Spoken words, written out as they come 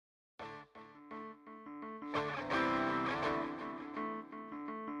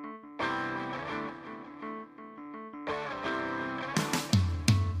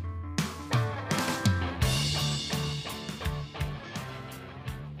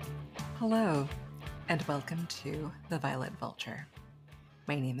Hello, and welcome to The Violet Vulture.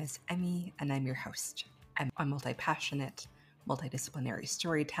 My name is Emmy, and I'm your host. I'm a multi-passionate, multidisciplinary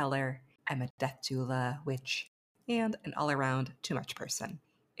storyteller. I'm a death doula, witch, and an all-around too much person.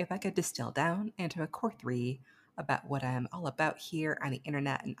 If I could distill down into a core three about what I'm all about here on the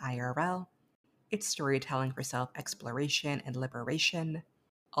internet and IRL, it's storytelling for self-exploration and liberation,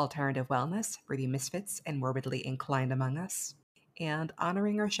 alternative wellness for the misfits and morbidly inclined among us, and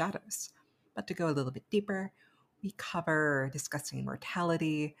honoring our shadows. But to go a little bit deeper, we cover discussing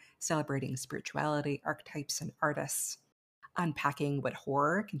mortality, celebrating spirituality, archetypes, and artists, unpacking what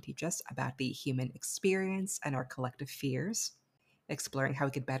horror can teach us about the human experience and our collective fears, exploring how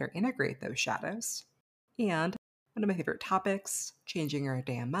we could better integrate those shadows, and one of my favorite topics, changing our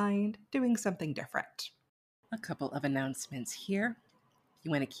damn mind, doing something different. A couple of announcements here. If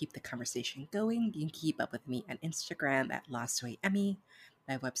you want to keep the conversation going, you can keep up with me on Instagram at LaSoyEmmy,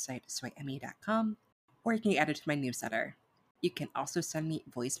 my website soyemmy.com, or you can get added to my newsletter. You can also send me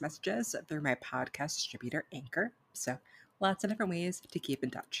voice messages through my podcast distributor, Anchor. So lots of different ways to keep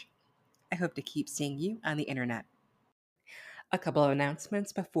in touch. I hope to keep seeing you on the internet. A couple of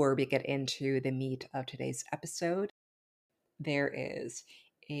announcements before we get into the meat of today's episode. There is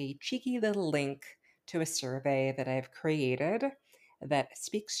a cheeky little link to a survey that I've created that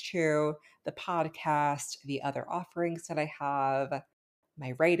speaks to the podcast, the other offerings that I have,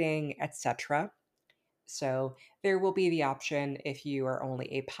 my writing, etc. So there will be the option if you are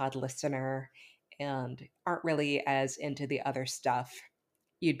only a pod listener and aren't really as into the other stuff,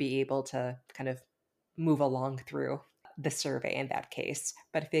 you'd be able to kind of move along through the survey in that case.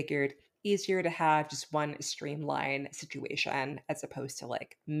 But I figured easier to have just one streamline situation as opposed to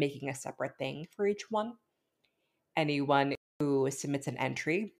like making a separate thing for each one. Anyone who submits an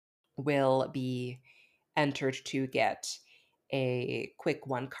entry will be entered to get a quick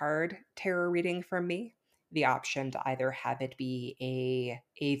one card tarot reading from me. The option to either have it be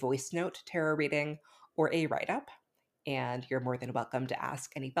a voice note tarot reading or a write up. And you're more than welcome to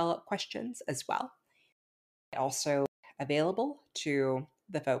ask any follow up questions as well. Also available to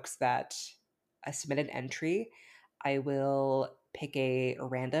the folks that submit an entry, I will pick a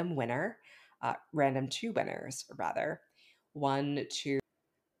random winner, random two winners rather, one to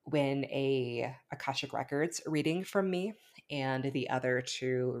win a Akashic Records reading from me, and the other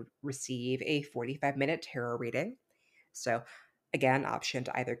to receive a 45-minute tarot reading. So again, option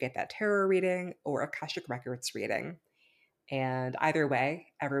to either get that tarot reading or Akashic Records reading. And either way,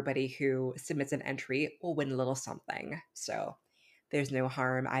 everybody who submits an entry will win a little something. So there's no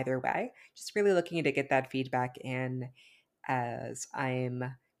harm either way. Just really looking to get that feedback in as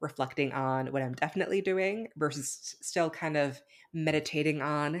I'm reflecting on what I'm definitely doing versus still kind of meditating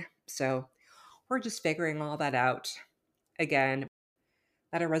on. So we're just figuring all that out. Again,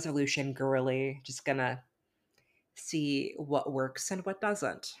 not a resolution girly, just gonna see what works and what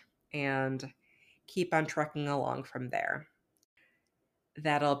doesn't and keep on trucking along from there.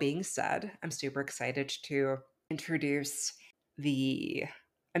 That all being said, I'm super excited to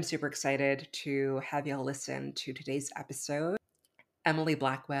have y'all listen to today's episode. Emily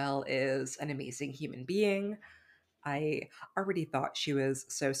Blackwell is an amazing human being. I already thought she was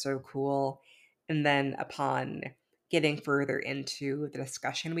so cool. And then upon getting further into the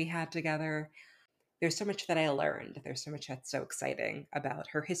discussion we had together, there's so much that I learned. There's so much that's so exciting about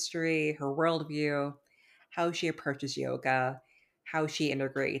her history, her worldview, how she approaches yoga, how she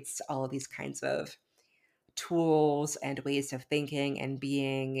integrates all of these kinds of tools and ways of thinking and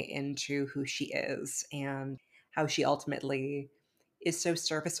being into who she is, and how she ultimately is so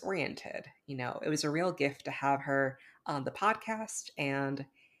service oriented. You know, it was a real gift to have her on the podcast, and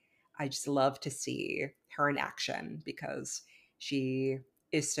I just love to see her in action because she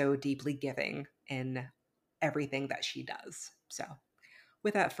is so deeply giving in everything that she does. So,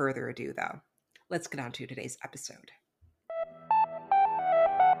 without further ado, though, let's get on to today's episode.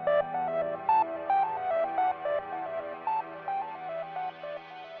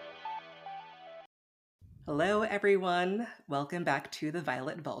 Hello, everyone. Welcome back to the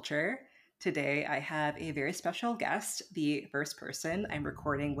Violet Vulture. Today, I have a very special guest, the first person I'm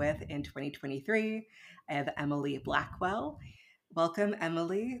recording with in 2023. I have Emily Blackwell. Welcome,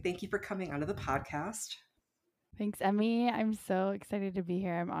 Emily. Thank you for coming onto the podcast. Thanks, Emmy. I'm so excited to be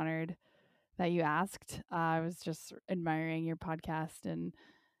here. I'm honored that you asked. I was just admiring your podcast and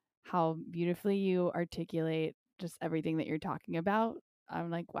how beautifully you articulate just everything that you're talking about.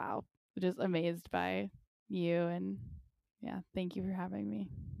 I'm like, wow, just amazed by you. And yeah, thank you for having me.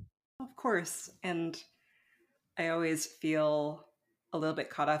 Of course. And I always feel a little bit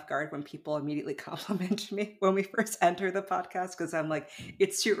caught off guard when people immediately compliment me when we first enter the podcast because I'm like,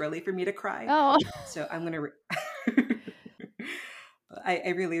 it's too early for me to cry. Oh, So I'm gonna. I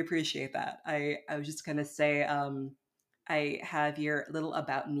really appreciate that. I was just gonna say, I have your little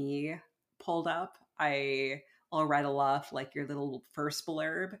about me pulled up. I'll rattle off like your little first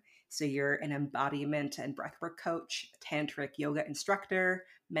blurb. So you're an embodiment and breathwork coach, tantric yoga instructor,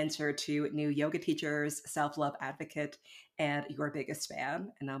 mentor to new yoga teachers, self-love advocate, and your biggest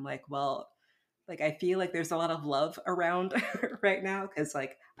fan. And I'm like, well, like I feel like there's a lot of love around right now because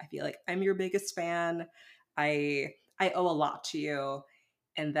like I feel like I'm your biggest fan. I owe a lot to you,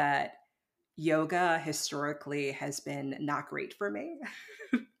 and that yoga historically has been not great for me.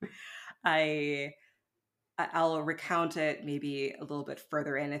 I I'll recount it maybe a little bit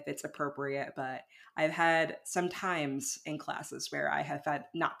further in if it's appropriate, but I've had some times in classes where I have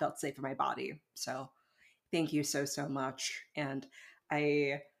not felt safe in my body. So thank you so much. And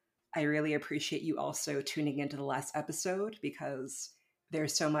I I really appreciate you also tuning into the last episode because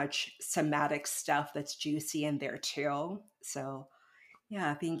there's so much somatic stuff that's juicy in there too. So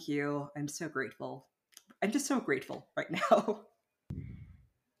yeah, thank you. I'm so grateful. I'm just so grateful right now.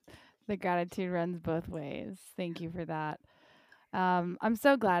 the gratitude runs both ways. Thank you for that. I'm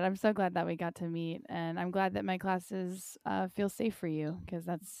so glad. I'm so glad that we got to meet, and I'm glad that my classes feel safe for you because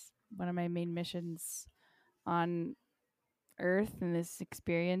that's one of my main missions on Earth and this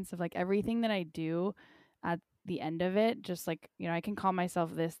experience of like everything that I do at the end of it. Just like I can call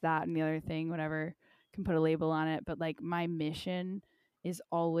myself this, that, and the other thing, whatever. Can put a label on it, but like my mission is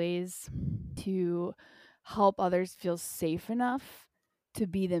always to help others feel safe enough to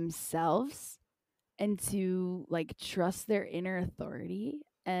be themselves and to like trust their inner authority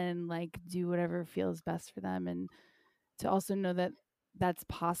and like do whatever feels best for them, and to also know that that's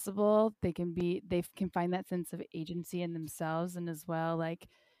possible. They can find that sense of agency in themselves, and as well like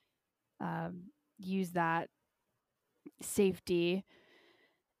um, use that safety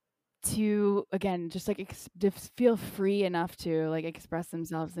to again just like just feel free enough to like express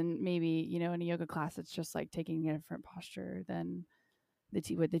themselves. And maybe in a yoga class it's just like taking a different posture than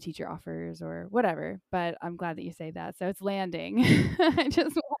what the teacher offers or whatever. But I'm glad that you say that. So it's landing. I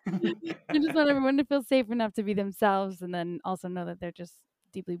just want everyone to feel safe enough to be themselves, and then also know that they're just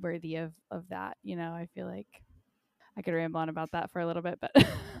deeply worthy of that. I feel like I could ramble on about that for a little bit, but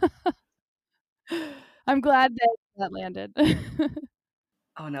I'm glad that that landed.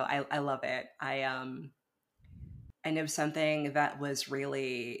 Oh no, I love it. I know something that was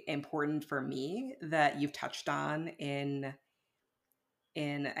really important for me that you've touched on in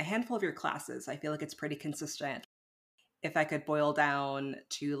a handful of your classes. I feel like it's pretty consistent. If I could boil down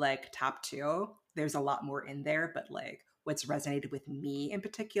to like top two, there's a lot more in there, but like what's resonated with me in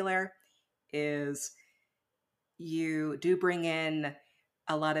particular is you do bring in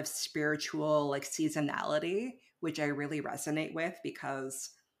a lot of spiritual like seasonality, which I really resonate with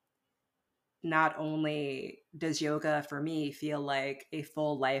because not only does yoga for me feel like a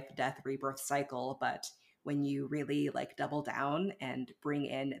full life death rebirth cycle, but when you really like double down and bring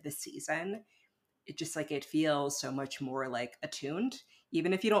in the season, it just like it feels so much more like attuned,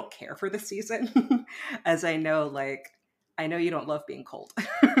 even if you don't care for the season. As I know you don't love being cold.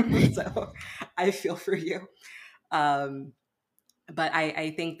 So I feel for you. Um, but I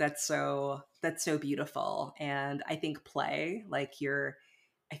think that's so beautiful. And I think play, like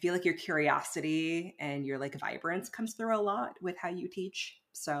I feel like your curiosity and your like vibrance comes through a lot with how you teach.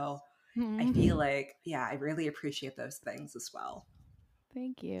 So I feel Mm. like, yeah, I really appreciate those things as well.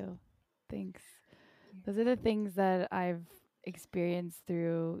 Thank you. Thanks. Those are the things that I've experienced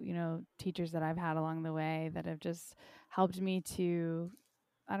through, teachers that I've had along the way that have just helped me to,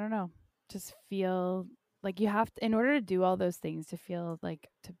 I don't know, just feel like you have to, in order to do all those things, to feel like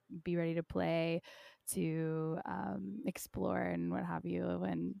to be ready to play, to explore and what have you.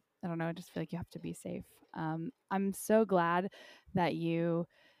 And I don't know, I just feel like you have to be safe. I'm so glad that you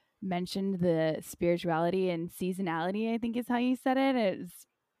mentioned the spirituality and seasonality, I think is how you said it. It's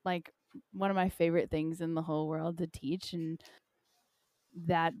like one of my favorite things in the whole world to teach, and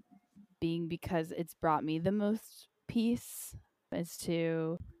that being because it's brought me the most peace is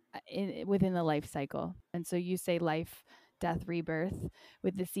to within the life cycle. And so you say life, death, rebirth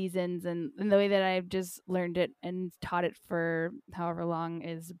with the seasons, and the way that I've just learned it and taught it for however long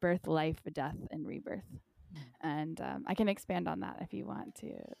is birth, life, death, and rebirth. And I can expand on that if you want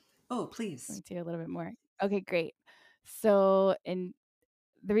to Oh, please. a little bit more. Okay, great. So, and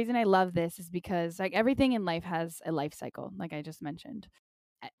the reason I love this is because like everything in life has a life cycle, like I just mentioned.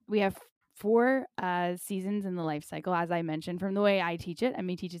 We have four seasons in the life cycle, as I mentioned, from the way I teach it. I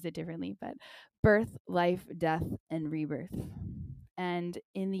mean, teaches it differently, but birth, life, death, and rebirth. And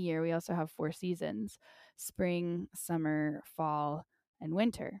in the year, we also have 4 seasons: spring, summer, fall, and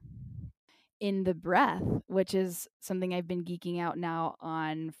winter. In the breath, which is something I've been geeking out now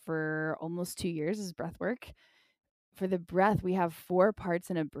on for almost 2 years, is breath work. For the breath, we have 4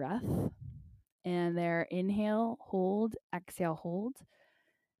 parts in a breath, and they're inhale, hold, exhale, hold.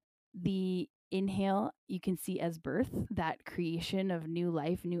 The inhale you can see as birth, that creation of new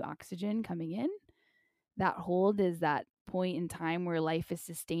life, new oxygen coming in. That hold is that point in time where life is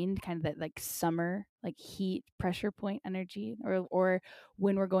sustained, kind of that like summer, like heat, pressure point energy, or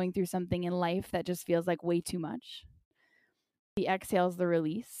when we're going through something in life that just feels like way too much. The exhale is the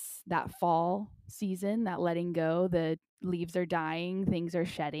release, that fall season, that letting go, the leaves are dying, things are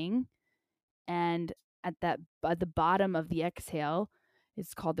shedding. And at the bottom of the exhale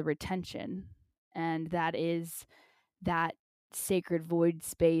is called the retention. And that is that sacred void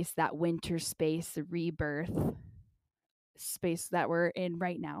space, that winter space, the rebirth space that we're in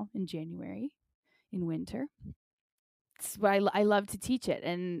right now in January, in winter. It's why I love to teach it.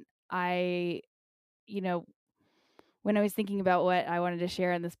 And I, you know, when I was thinking about what I wanted to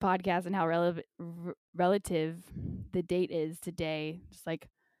share on this podcast and how relative the date is today, just like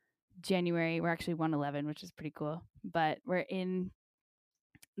January, we're actually 111, which is pretty cool. But we're in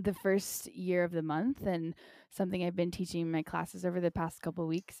the first year of the month, and something I've been teaching in my classes over the past couple of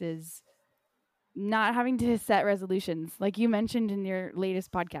weeks is not having to set resolutions, like you mentioned in your latest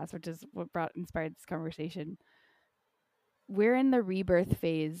podcast, which is what inspired this conversation. We're in the rebirth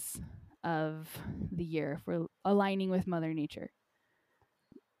phase of the year. We're aligning with Mother Nature.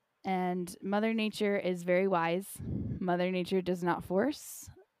 And Mother Nature is very wise. Mother Nature does not force.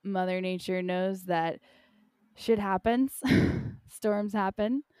 Mother Nature knows that shit happens, storms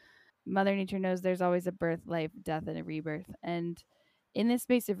happen. Mother Nature knows there's always a birth, life, death, and a rebirth. And in this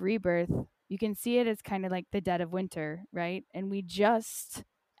space of rebirth, you can see it as kind of like the dead of winter, right? And we just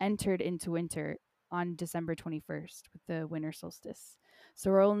entered into winter on December 21st with the winter solstice.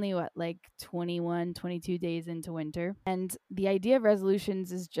 So we're only like 21, 22 days into winter. And the idea of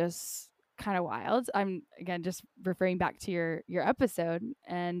resolutions is just kind of wild. I'm again just referring back to your episode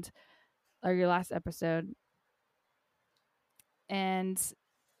or your last episode. And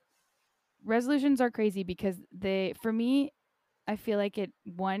resolutions are crazy because for me, I feel like it,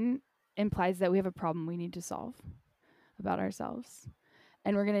 one, implies that we have a problem we need to solve about ourselves.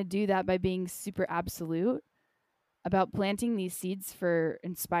 And we're going to do that by being super absolute about planting these seeds for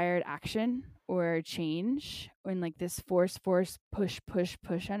inspired action or change, or in like this force, push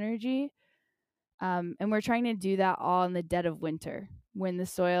energy. And we're trying to do that all in the dead of winter when the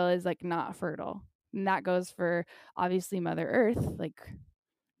soil is like not fertile. And that goes for obviously Mother Earth, like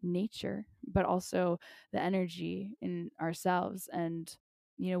nature, but also the energy in ourselves. And,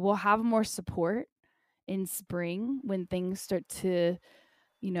 we'll have more support in spring when things start to,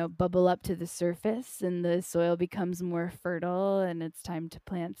 bubble up to the surface and the soil becomes more fertile and it's time to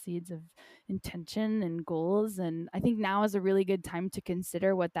plant seeds of intention and goals. And I think now is a really good time to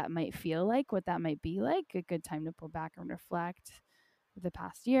consider what that might feel like, what that might be like, a good time to pull back and reflect with the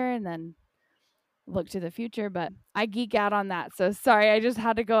past year and then look to the future. But I geek out on that. So sorry, I just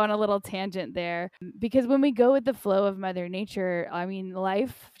had to go on a little tangent there because when we go with the flow of Mother Nature, I mean,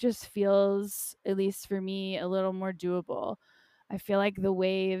 life just feels, at least for me, a little more doable. I feel like the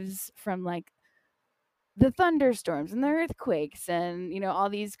waves from like the thunderstorms and the earthquakes and, all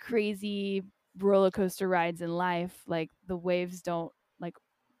these crazy roller coaster rides in life, like the waves don't like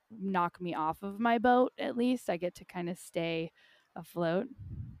knock me off of my boat. At least I get to kind of stay afloat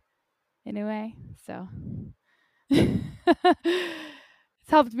in a way. So it's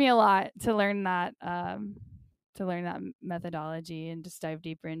helped me a lot to learn that methodology and just dive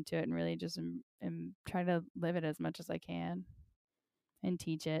deeper into it and really just and try to live it as much as I can and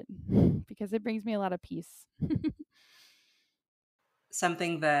teach it because it brings me a lot of peace.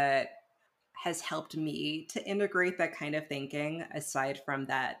 Something that has helped me to integrate that kind of thinking, aside from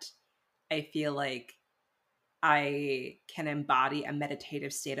that, I feel like I can embody a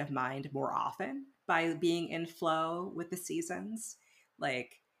meditative state of mind more often by being in flow with the seasons.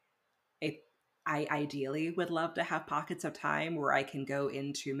 Like, I, I ideally would love to have pockets of time where I can go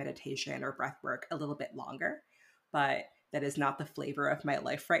into meditation or breath work a little bit longer, but that is not the flavor of my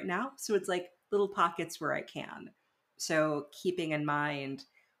life right now. So it's like little pockets where I can. So keeping in mind,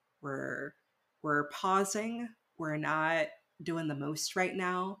 we're we're pausing, we're not doing the most right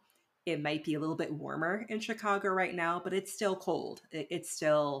now. It might be a little bit warmer in Chicago right now, but it's still cold. It's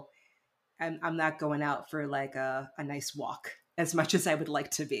still, I'm not going out for like a nice walk as much as I would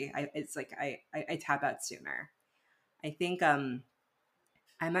like to be. It's like I tap out sooner. I think I'm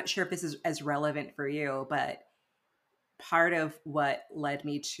not sure if this is as relevant for you, but part of what led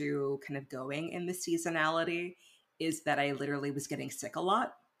me to kind of going in the seasonality is that I literally was getting sick a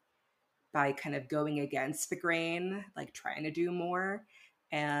lot by kind of going against the grain, like trying to do more.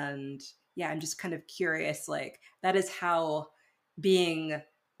 And yeah, I'm just kind of curious, like that is how being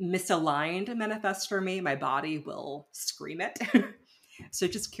misaligned manifests for me. My body will scream it. So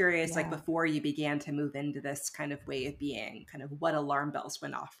just curious, like Yeah. before you began to move into this kind of way of being, kind of what alarm bells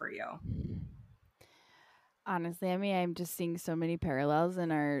went off for you. Honestly, I mean, I'm just seeing so many parallels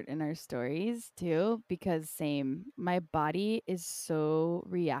in our stories too, because same, my body is so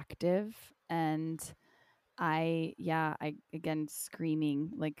reactive, and I again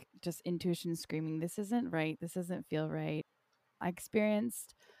screaming, like just intuition screaming, this isn't right, this doesn't feel right. I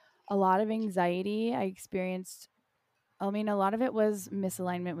experienced a lot of anxiety. I mean, a lot of it was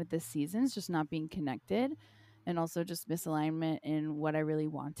misalignment with the seasons, just not being connected, and also just misalignment in what I really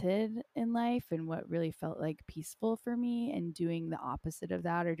wanted in life and what really felt like peaceful for me, and doing the opposite of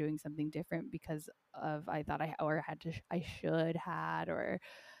that or doing something different because of I thought I or had to I should had, or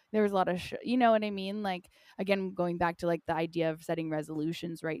there was a lot of you know what I mean? Like, again, going back to like the idea of setting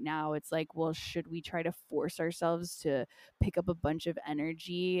resolutions right now, it's like, well, should we try to force ourselves to pick up a bunch of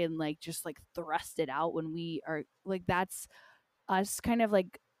energy and like just like thrust it out when we are like, that's us kind of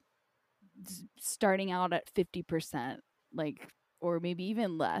like starting out at 50%, like, or maybe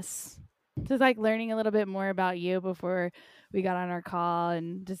even less. Just like learning a little bit more about you before we got on our call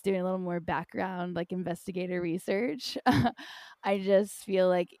and just doing a little more background, like investigator research. I just feel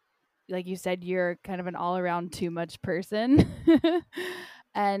like you said, you're kind of an all around too much person.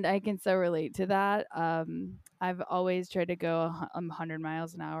 And I can so relate to that. I've always tried to go 100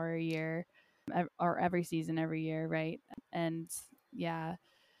 miles an hour a year, or every season, every year, right? And yeah,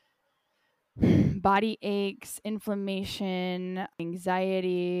 body aches, inflammation,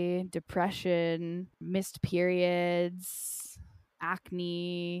 anxiety, depression, missed periods,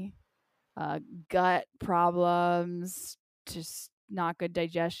 acne, uh, gut problems, just not good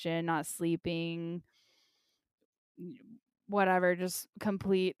digestion, not sleeping, whatever, just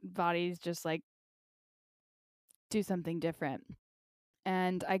complete bodies just like do something different.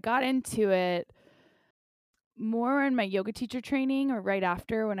 And I got into it more in my yoga teacher training, or right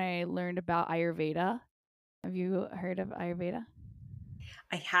after, when I learned about Ayurveda. Have you heard of Ayurveda?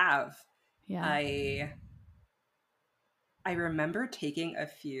 I have. Yeah. I I remember taking a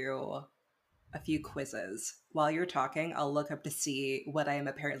few quizzes. While you're talking, I'll look up to see what I am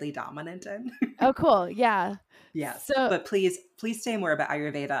apparently dominant in. Oh, cool. Yeah. Yes, So but please say more about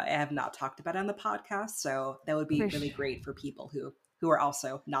Ayurveda. I have not talked about it on the podcast, so that would be for really sure, great for people who are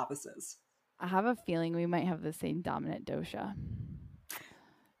also novices. I have a feeling we might have the same dominant dosha.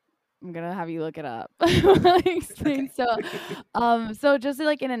 I'm gonna have you look it up. Explain. Okay. So just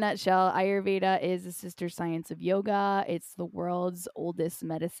like in a nutshell, Ayurveda is a sister science of yoga. It's the world's oldest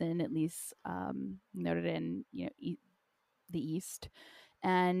medicine, at least noted in the East,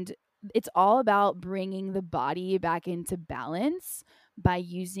 and it's all about bringing the body back into balance by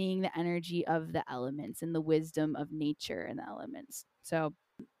using the energy of the elements and the wisdom of nature and the elements. So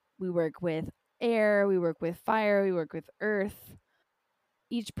we work with air, we work with fire, we work with earth.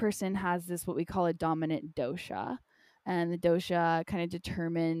 Each person has this, what we call a dominant dosha. And the dosha kind of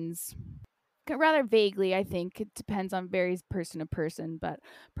determines, rather vaguely, I think it depends on, varies person to person, but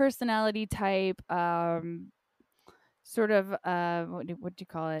personality type, sort of what do you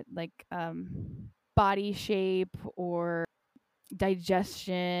call it, like body shape or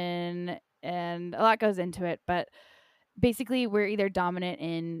digestion, and a lot goes into it, but basically we're either dominant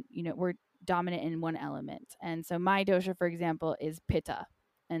in, we're dominant in one element. And so my dosha, for example, is pitta,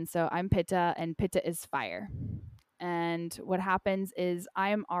 and so I'm pitta, and pitta is fire. And what happens is I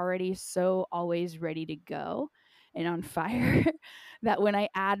am already so always ready to go and on fire that when I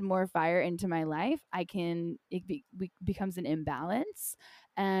add more fire into my life, becomes an imbalance.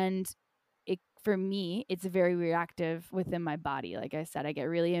 And for me, it's very reactive within my body. Like I said, I get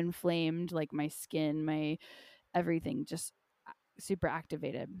really inflamed, like my skin, my everything just super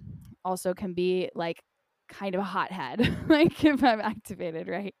activated. Also can be like kind of a hothead, like if I'm activated,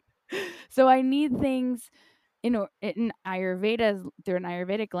 right? So I need things in Ayurveda, through an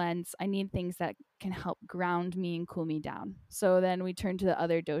Ayurvedic lens, I need things that can help ground me and cool me down. So then we turn to the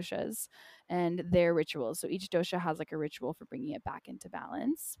other doshas and their rituals. So each dosha has like a ritual for bringing it back into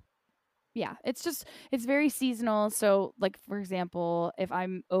balance. Yeah, it's very seasonal. So like, for example, if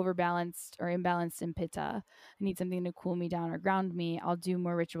I'm overbalanced or imbalanced in pitta, I need something to cool me down or ground me, I'll do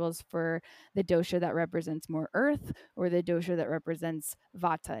more rituals for the dosha that represents more earth, or the dosha that represents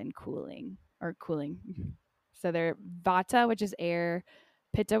vata and cooling, or cooling. So they're vata, which is air,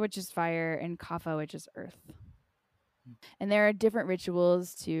 pitta, which is fire, and kapha, which is earth. And there are different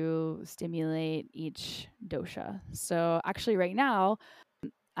rituals to stimulate each dosha. So actually right now,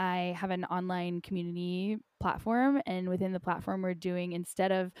 I have an online community platform, and within the platform, we're doing,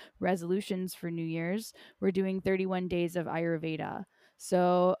 instead of resolutions for New Year's, we're doing 31 days of Ayurveda.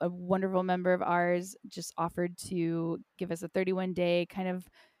 So, a wonderful member of ours just offered to give us a 31-day kind of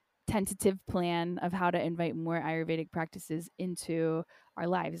tentative plan of how to invite more Ayurvedic practices into our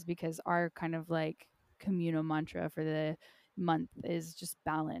lives, because our kind of like communal mantra for the month is just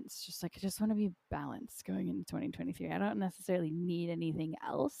balance. Just like, I just want to be balanced going into 2023. I don't necessarily need anything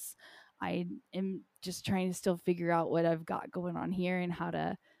else. I am just trying to still figure out what I've got going on here and how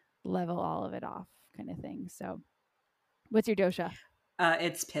to level all of it off, kind of thing. So, what's your dosha?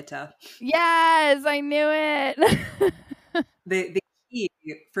 It's pitta. Yes, I knew it. The key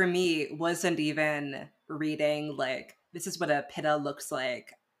for me wasn't even reading like this is what a pitta looks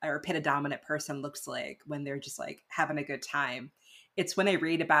like or a pitta dominant person looks like when they're just like having a good time. It's when I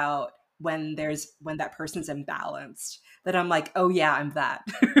read about when that person's imbalanced that I'm like, oh yeah, I'm that.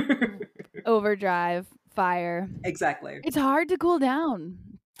 Overdrive, fire. Exactly. It's hard to cool down,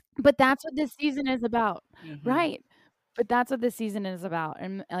 but that's what this season is about, Hmm. right? But that's what this season is about,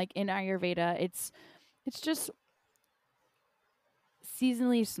 and, like, in Ayurveda, it's just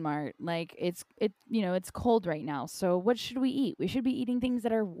seasonally smart. Like, it's cold right now, so what should we eat? We should be eating things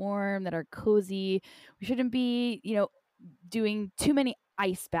that are warm, that are cozy. We shouldn't be, doing too many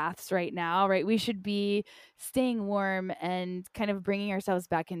ice baths right now, right? We should be staying warm and kind of bringing ourselves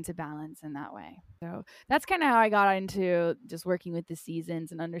back into balance in that way. So that's kind of how I got into just working with the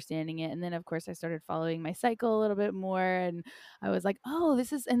seasons and understanding it. And then of course I started following my cycle a little bit more, and I was like, oh,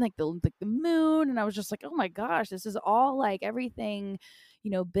 this is, and like the moon, and I was just like, oh my gosh, this is all like everything,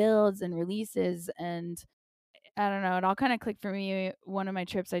 builds and releases. And I don't know, it all kind of clicked for me. One of my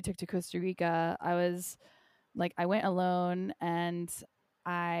trips I took to Costa Rica, I went alone, and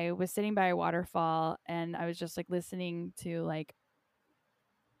I was sitting by a waterfall, and I was just like listening to like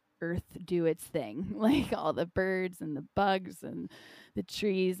earth do its thing. Like all the birds and the bugs and the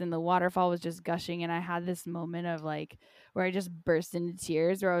trees, and the waterfall was just gushing, and I had this moment of like where I just burst into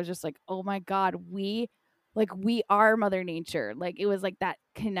tears, where I was just like, "Oh my god, we are mother nature." Like it was like that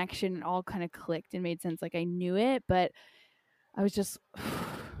connection, it all kind of clicked and made sense. Like I knew it, but I was just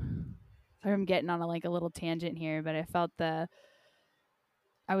sorry, I'm getting on a little tangent here, but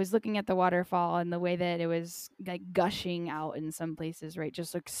I was looking at the waterfall and the way that it was like gushing out in some places, right?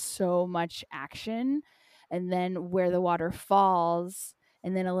 Just like so much action. And then where the water falls,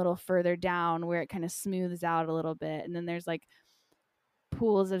 and then a little further down where it kind of smooths out a little bit. And then there's like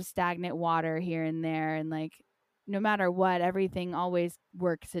pools of stagnant water here and there. And like no matter what, everything always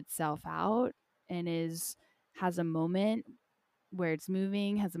works itself out and has a moment where it's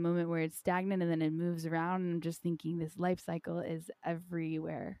moving, has a moment where it's stagnant, and then it moves around. And I'm just thinking this life cycle is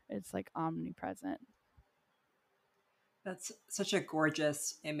everywhere. It's like omnipresent. That's such a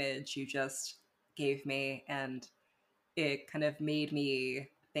gorgeous image you just gave me, and it kind of made me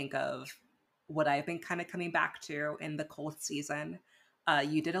think of what I've been kind of coming back to in the cold season.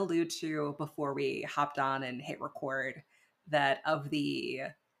 You did allude to before we hopped on and hit record that of the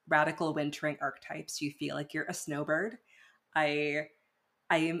radical wintering archetypes, you feel like you're a snowbird. I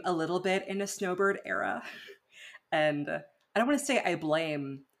I am a little bit in a snowbird era, and I don't want to say I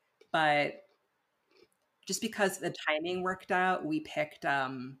blame, but just because the timing worked out, we picked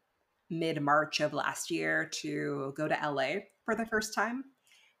mid March of last year to go to LA for the first time.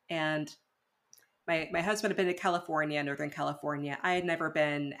 And my husband had been to California, Northern California. I had never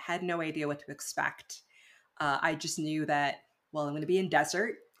been, had no idea what to expect. I just knew that, well, I'm going to be in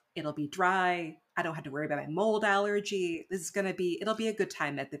desert. It'll be dry. I don't have to worry about my mold allergy. This is going to be, it'll be a good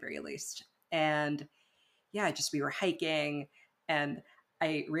time at the very least. And yeah, just we were hiking, and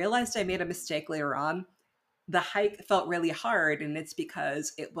I realized I made a mistake later on. The hike felt really hard, and it's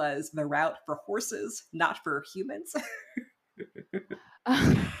because it was the route for horses, not for humans.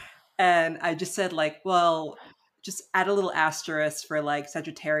 And I just said, like, well, just add a little asterisk for like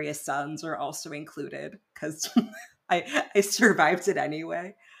Sagittarius suns are also included because I survived it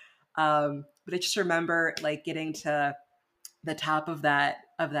anyway. But I just remember like getting to the top of that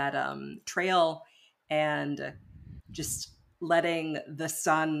trail and just letting the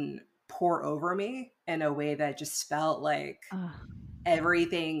sun pour over me in a way that just felt like uh,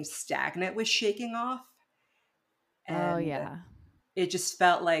 everything stagnant was shaking off, oh and yeah. it just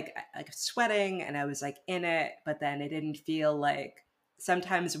felt like sweating, and I was like in it, but then it didn't feel like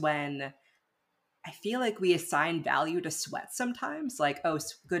sometimes when I feel like we assign value to sweat sometimes, like, oh,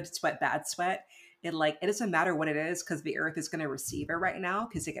 good sweat, bad sweat. It doesn't matter what it is because the earth is going to receive it right now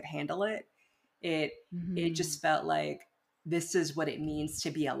because it can handle it. It it Mhm. just felt like this is what it means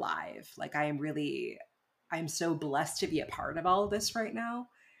to be alive. Like I'm so blessed to be a part of all of this right now.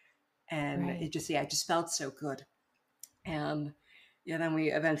 And Right. it just felt so good. And yeah, then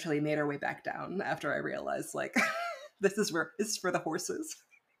we eventually made our way back down after I realized like this is for the horses.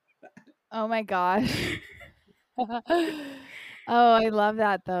 Oh my gosh. Oh, I love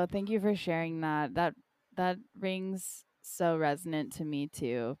that though. Thank you for sharing that. That rings so resonant to me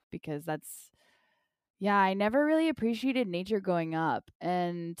too because that's yeah, I never really appreciated nature growing up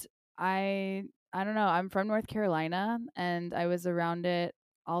and I I don't know, I'm from North Carolina and I was around it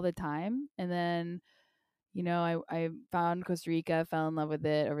all the time and then I found Costa Rica, fell in love with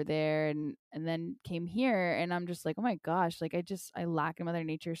it over there and then came here and I'm just like, "Oh my gosh, like I lack in mother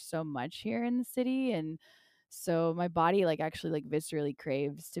nature so much here in the city." And so my body like actually like viscerally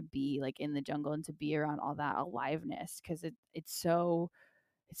craves to be like in the jungle and to be around all that aliveness cuz it's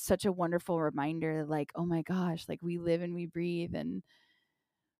such a wonderful reminder like, "Oh my gosh, like we live and we breathe and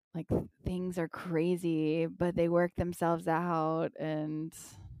like things are crazy, but they work themselves out." And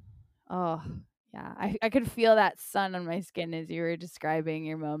oh, yeah. I could feel that sun on my skin as you were describing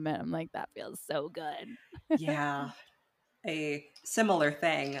your moment. I'm like, that feels so good. Yeah, a similar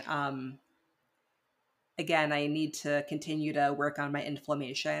thing. Again, I need to continue to work on my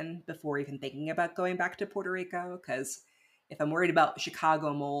inflammation before even thinking about going back to Puerto Rico because if I'm worried about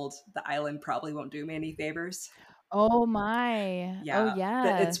Chicago mold, the island probably won't do me any favors. Oh my. Oh Yeah,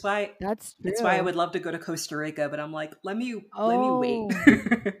 that yeah. That's it's why I true. would love to go to Costa Rica, but I'm like, let me wait. Oh.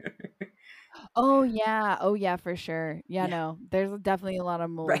 Oh yeah. Oh yeah, for sure. Yeah, Yeah, no. There's definitely a lot of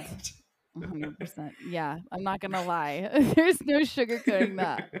mold. right. 100%. Yeah, I'm not gonna lie. There's no sugarcoating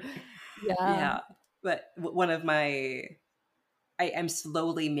that. Yeah. Yeah, but one of my I am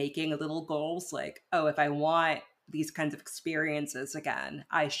slowly making little goals like, oh, if I want these kinds of experiences again,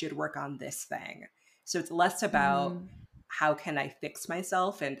 I should work on this thing. So it's less about Mhm. how can I fix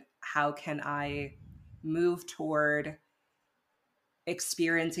myself and how can I move toward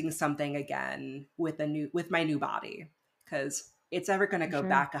experiencing something again with my new body because it's ever going to For go sure.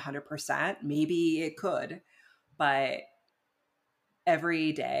 back 100%. Maybe it could, but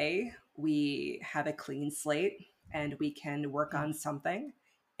every day we have a clean slate and we can work Yeah. on something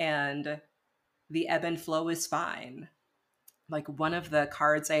and the ebb and flow is fine. Like one of the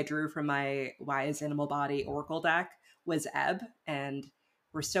cards I drew from my Wise Animal Body Oracle deck was ebb, and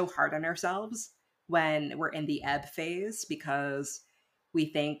we're so hard on ourselves when we're in the ebb phase because we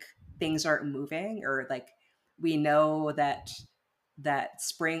think things aren't moving or like we know that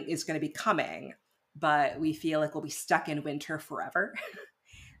spring is going to be coming, but we feel like we'll be stuck in winter forever.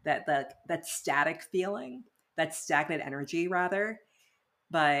 That static feeling, that stagnant energy rather,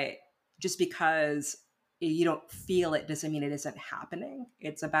 but just because you don't feel it doesn't mean it isn't happening.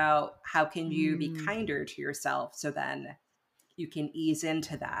 It's about how can you be Mm. kinder to yourself so then you can ease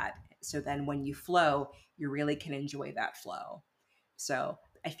into that. So then when you flow, you really can enjoy that flow. So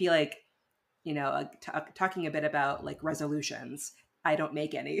I feel like, talking a bit about like resolutions, I don't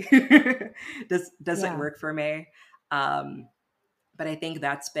make any. Doesn't Yeah. work for me. Um, but I think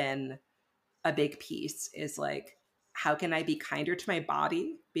that's been a big piece is like how can I be kinder to my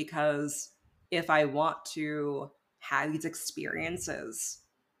body because if I want to have these experiences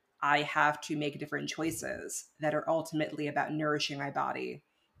I have to make different choices that are ultimately about nourishing my body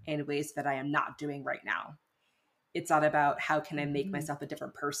in ways that I am not doing right now. It's not about how can I make Mhm. myself a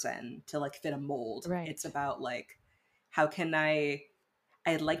different person to like fit a mold. It's Right. about like how can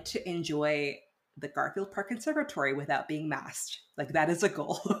I'd like to enjoy the Garfield Park Conservatory without being masked. Like that is a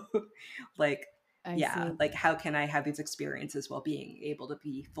goal. Like, I yeah, see. like how can I have these experiences while being able to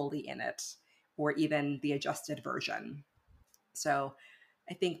be fully in it or even the adjusted version? So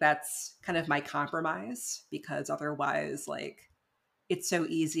I think that's kind of my compromise because otherwise, like, it's so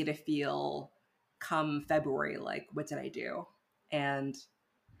easy to feel come February, like, what did I do? And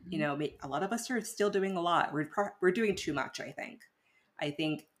Mhm. a lot of us are still doing a lot. We're doing too much. I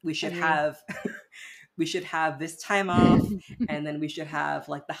think we should Agree. have we should have this time off, and then we should have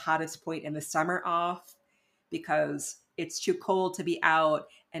like the hottest point in the summer off because it's too cold to be out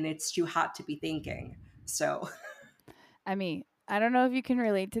and it's too hot to be thinking. So I mean, I don't know if you can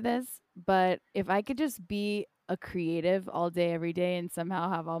relate to this, but if I could just be a creative all day, every day, and somehow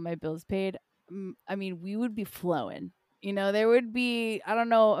have all my bills paid, I mean, we would be flowing. There would be, I don't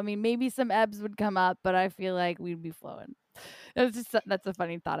know, I mean, maybe some ebbs would come up, but I feel like we'd be flowing. That's a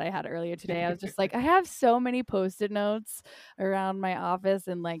funny thought I had earlier today. I was just like, I have so many post-it notes around my office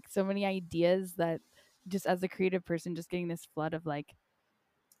and like so many ideas that just as a creative person, just getting this flood of like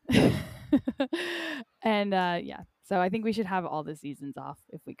and yeah. So I think we should have all the seasons off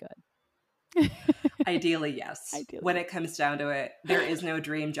if we could. Ideally, yes. When Ideally. it comes down to it, there is no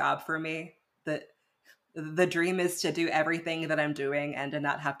dream job for me. The dream is to do everything that I'm doing and to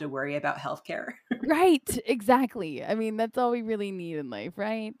not have to worry about healthcare. Right, exactly. I mean, that's all we really need in life,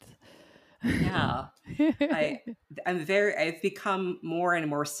 right? Yeah. I I've become more and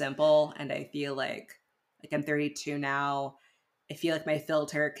more simple, and I feel like I'm 32 now. I feel like my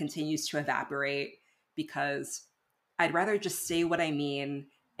filter continues to evaporate because I'd rather just say what I mean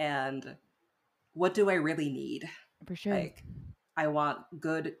and what do I really need? For sure. Like I want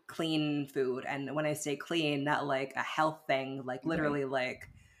good clean food, and when I say clean, not like a health thing, like Right. literally like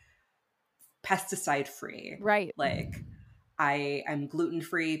pesticide free. Right. Like I'm gluten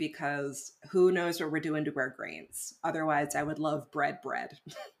free because who knows what we're doing to our grains. Otherwise, I would love bread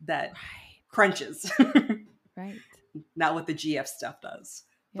that Right. crunches, Right. not what the GF stuff does.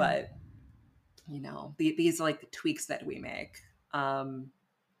 Yeah. But these are like the tweaks that we make. Um,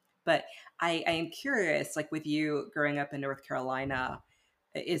 but I am curious, like with you growing up in North Carolina,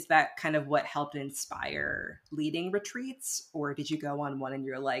 is that kind of what helped inspire leading retreats, or did you go on one and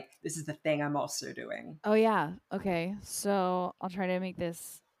you're like, this is the thing I'm also doing? Oh yeah. Okay. So I'll try to make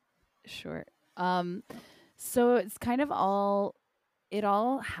this short. Um, so it's kind of it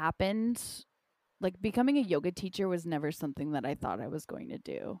all happened. Like becoming a yoga teacher was never something that I thought I was going to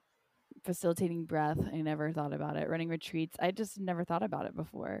do. Facilitating breath, I never thought about it. Running retreats, I just never thought about it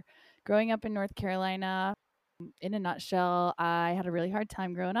before. Growing up in North Carolina, in a nutshell, I had a really hard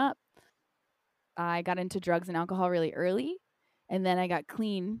time growing up. I got into drugs and alcohol really early, and then I got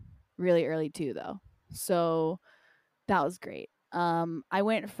clean really early too, though. So that was great. I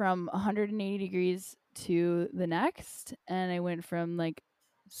went from 180 degrees to the next, and I went from like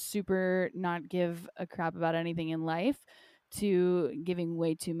super not give a crap about anything in life to giving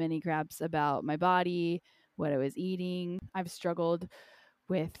way too many craps about my body, what I was eating. I've struggled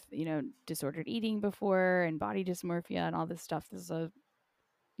with, disordered eating before and body dysmorphia and all this stuff. This is a,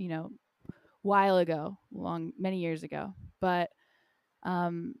 you know, while ago, many years ago. But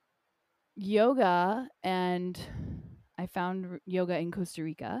um yoga, and I found yoga in Costa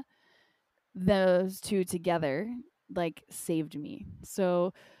Rica. Those two together like saved me.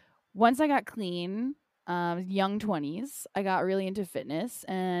 So once I got clean, young 20s, I got really into fitness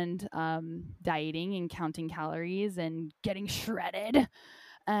and dieting and counting calories and getting shredded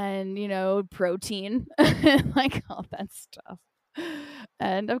and, protein, like all that stuff.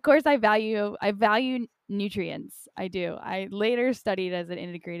 And of course I value nutrients. I do. I later studied as an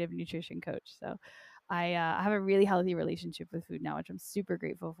integrative nutrition coach. So I have a really healthy relationship with food now, which I'm super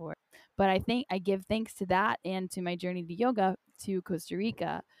grateful for. But I think I give thanks to that and to my journey to yoga to Costa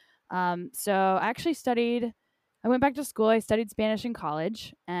Rica. So I actually studied. I went back to school. I studied Spanish in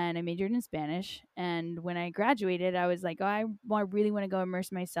college, and I majored in Spanish. And when I graduated, I was like, oh, I really want to go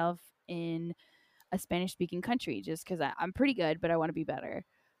immerse myself in a Spanish speaking country just because I'm pretty good, but I want to be better.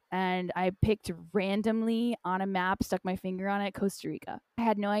 And I picked randomly on a map, stuck my finger on it, Costa Rica. I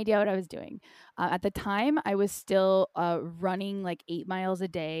had no idea what I was doing. At the time, I was still running like 8 miles a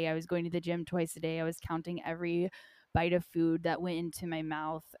day. I was going to the gym twice a day. I was counting every bite of food that went into my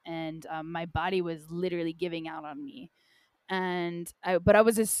mouth, and my body was literally giving out on me. But I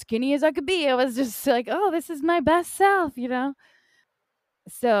was as skinny as I could be. I was just like, oh, this is my best self.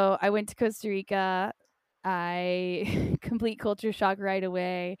 So I went to Costa Rica. I complete culture shock right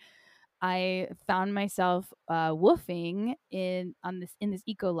away. I found myself woofing in this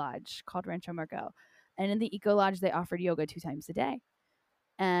eco lodge called Rancho Marco, and in the eco lodge they offered yoga 2 times a day.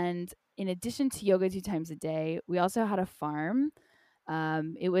 And in addition to yoga 2 times a day, we also had a farm.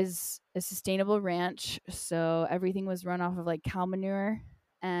 It was a sustainable ranch, so everything was run off of like cow manure.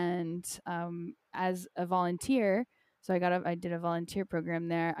 And as a volunteer, so I did a volunteer program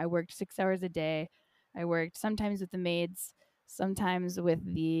there. I worked 6 hours a day. I worked sometimes with the maids, sometimes with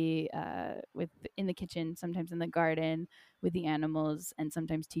in the kitchen, sometimes in the garden with the animals, and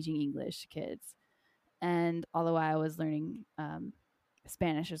sometimes teaching English to kids. And all the while I was learning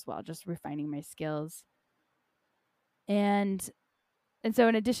Spanish as well, just refining my skills. And and so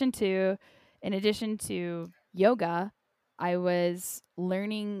in addition to yoga, I was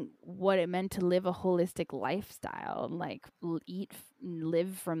learning what it meant to live a holistic lifestyle, like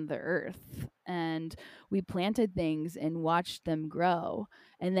live from the earth. And we planted things and watched them grow,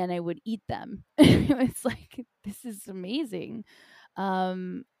 and then I would eat them. It's like, this is amazing.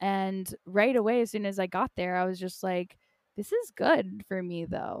 And right away, as soon as I got there, I was just like, this is good for me,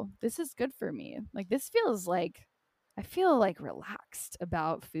 though. This is good for me. Like, this feels like I feel like relaxed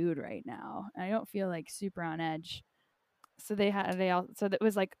about food right now. I don't feel like super on edge. So that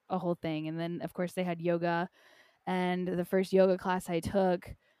was like a whole thing. And then of course they had yoga, and the first yoga class I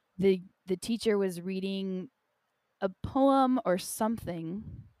took the teacher was reading a poem or something.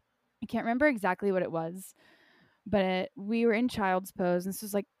 I can't remember exactly what it was, but we were in child's pose. And this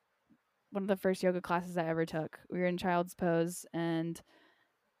was like one of the first yoga classes I ever took. We were in child's pose, and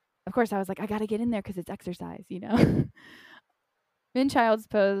of course I was like, I got to get in there because it's exercise, you know. In child's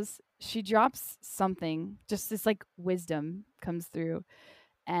pose, she drops something, just this like wisdom comes through.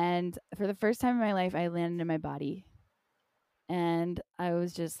 And for the first time in my life, I landed in my body. And I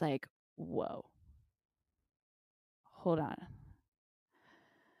was just like, whoa, hold on.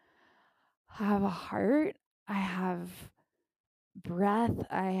 I have a heart. I have breath.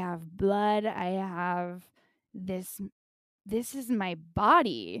 I have blood. I have this. This is my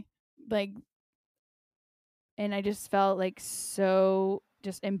body. Like, and I just felt like so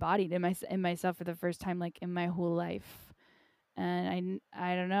just embodied in myself for the first time, like in my whole life. And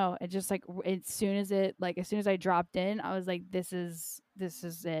I don't know, it just like as soon as I dropped in, I was like, this is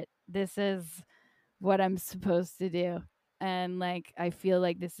it, this is what I'm supposed to do. And like I feel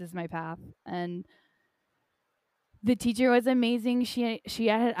like this is my path. And the teacher was amazing. She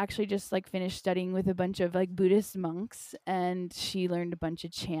had actually just like finished studying with a bunch of like Buddhist monks, and she learned a bunch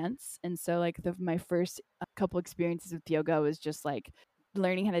of chants. And so like my first couple experiences with yoga was just like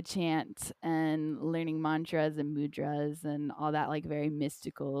learning how to chant and learning mantras and mudras and all that like very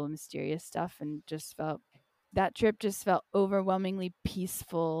mystical, mysterious stuff. And just felt that trip just felt overwhelmingly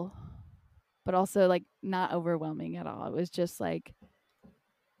peaceful, but also like not overwhelming at all. It was just like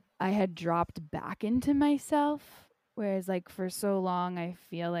I had dropped back into myself. Whereas, like, for so long, I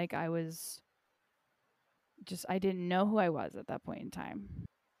feel like I was just, I didn't know who I was at that point in time.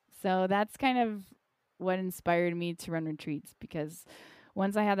 So that's kind of what inspired me to run retreats, because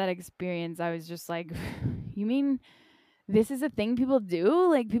once I had that experience, I was just like, you mean this is a thing people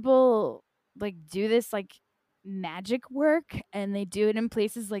do? Like, people like do this like magic work and they do it in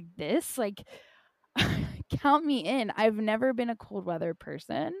places like this? Like, count me in. I've never been a cold weather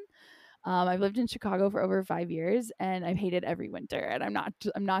person. I've lived in Chicago for over 5 years, and I've hated every winter. And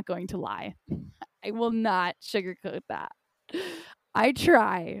I'm not going to lie. I will not sugarcoat that. I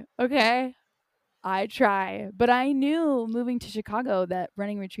try, okay? I try, but I knew moving to Chicago that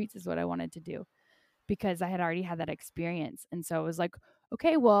running retreats is what I wanted to do, because I had already had that experience. And so I was like,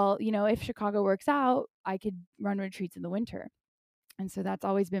 okay, well, you know, if Chicago works out, I could run retreats in the winter. And so that's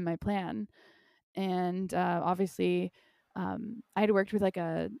always been my plan. And obviously, I had worked with like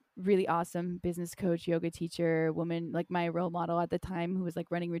a really awesome business coach, yoga teacher, woman, like my role model at the time, who was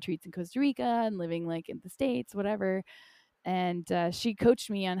like running retreats in Costa Rica and living like in the States, whatever. And she coached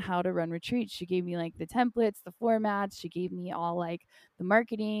me on how to run retreats. She gave me like the templates, the formats. She gave me all like the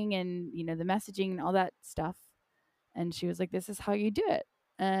marketing and, you know, the messaging and all that stuff. And she was like, this is how you do it.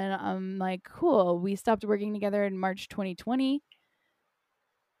 And I'm like, cool. We stopped working together in March 2020,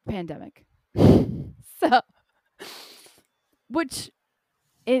 pandemic. So, which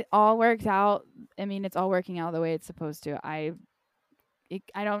it all worked out. I mean, it's all working out the way it's supposed to. I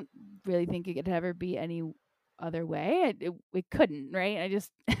don't really think it could ever be any other way. It couldn't, right? I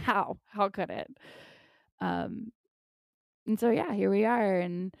just how could it? Um, and so yeah, here we are,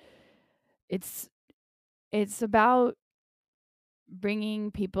 and it's it's about bringing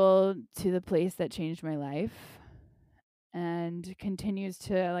people to the place that changed my life, and continues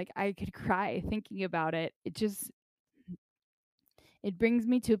to, like, I could cry thinking about it. It brings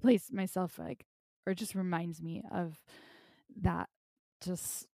me to a place myself, like, or just reminds me of that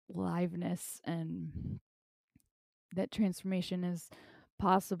just liveness, and that transformation is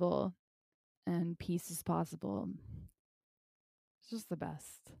possible and peace is possible. It's just the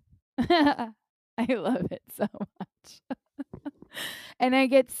best. I love it so much. And I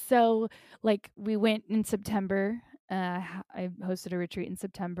get so, like, we went in September. I hosted a retreat in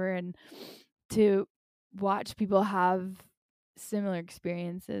September, and to watch people have similar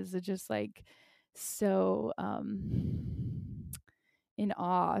experiences, it's just like so in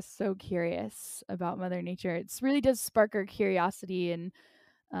awe, so curious about Mother Nature. It really does spark our curiosity. And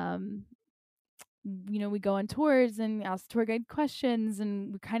um, you know, we go on tours and ask tour guide questions,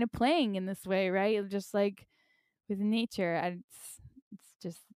 and we're kind of playing in this way, right? Just like with nature, it's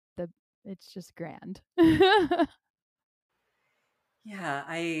just the it's just grand. Yeah,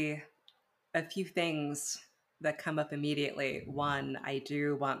 a few things that come up immediately. One, I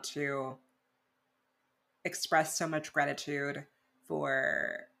do want to express so much gratitude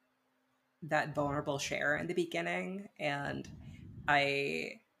for that vulnerable share in the beginning. And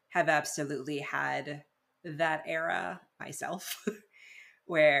I have absolutely had that era myself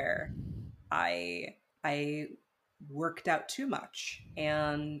where I I worked out too much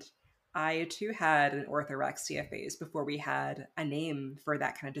and I too had an orthorexia phase before we had a name for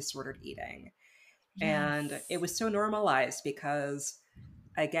that kind of disordered eating. And it Yes. was so normalized because,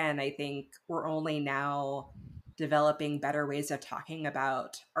 again, I think we're only now developing better ways of talking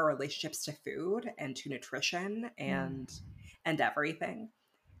about our relationships to food and to nutrition Mm. and everything.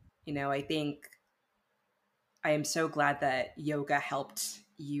 I think I am so glad that yoga helped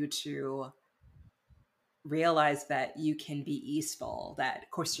you to realize that you can be easeful,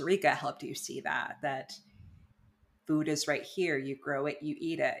 that Costa Rica helped you see that food is right here. You grow it, you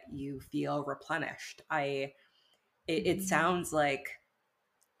eat it, you feel replenished. It Mhm. sounds like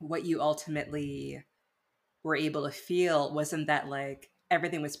what you ultimately were able to feel wasn't that like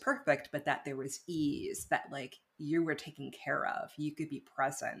everything was perfect, but that there was ease, that like you were taken care of, you could be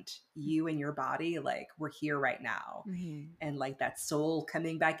present, you and your body like we're here right now, Mhm. and like that soul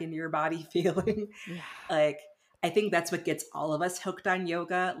coming back into your body feeling. Yeah. Like I think that's what gets all of us hooked on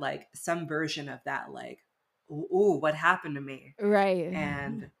yoga, like some version of that, like ooh, what happened to me, Right.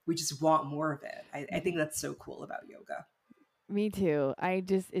 and we just want more of it. I think that's so cool about yoga. Me too.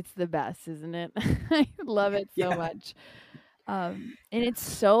 It's the best, isn't it? I love it so Yeah. much. And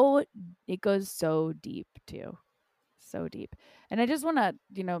it goes so deep too. So deep. And I just want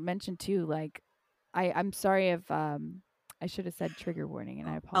to, mention too, like, I'm sorry if, I should have said trigger warning and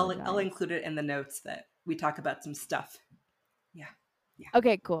I I'll apologize. include it in the notes that we talk about some stuff. Yeah. Yeah.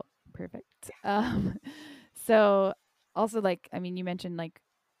 Okay, cool. Perfect. So also like, I mean, you mentioned like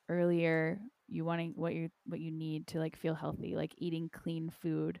earlier you wanting what you need to like feel healthy, like eating clean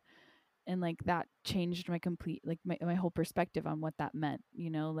food. And like that changed my complete like my whole perspective on what that meant,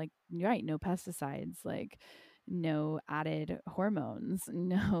 like you're right, no pesticides, like no added hormones,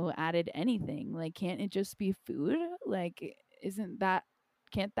 no added anything. Like can't it just be food? Like isn't that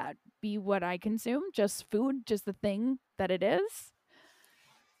can't that be what I consume? Just food, just the thing that it is?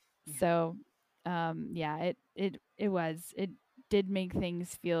 Yeah. So, yeah, it did make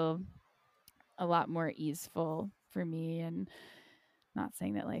things feel a lot more easeful for me, and not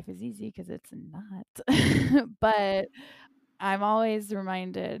saying that life is easy because it's not, but I'm always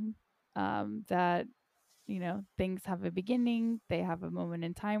reminded that things have a beginning, they have a moment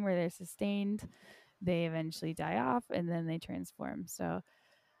in time where they're sustained, they eventually die off, and then they transform. So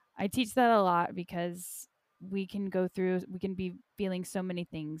I teach that a lot because we can be feeling so many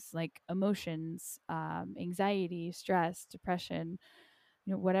things like emotions, anxiety, stress, depression,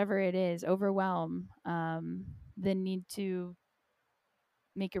 whatever it is, overwhelm, then need to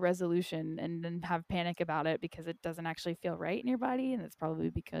make a resolution and then have panic about it because it doesn't actually feel right in your body. And it's probably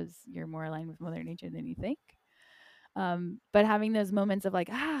because you're more aligned with Mother Nature than you think. But having those moments of like,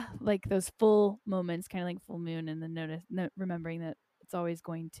 like those full moments, kind of like full moon, and then remembering that it's always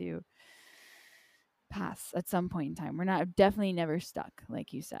going to pass at some point in time. We're not definitely never stuck,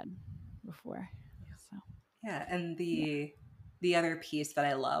 like you said before. So Yeah. And yeah. the other piece that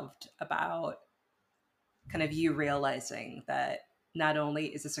I loved about kind of you realizing that not only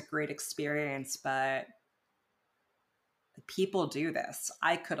is this a great experience, but people do this.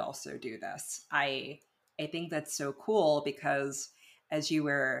 I could also do this. I think that's so cool because as you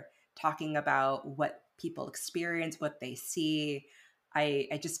were talking about what people experience, what they see,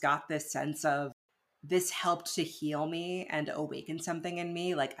 I just got this sense of this helped to heal me and awaken something in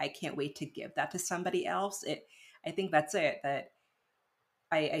me. Like I can't wait to give that to somebody else. I think that's it. That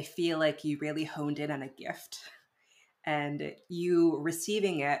I feel like you really honed in on a gift, and you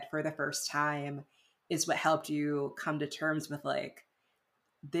receiving it for the first time is what helped you come to terms with like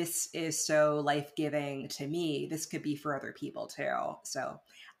this is so life-giving to me, this could be for other people too. So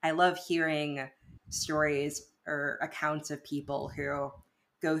I love hearing stories or accounts of people who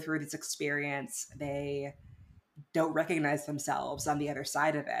go through this experience, they don't recognize themselves on the other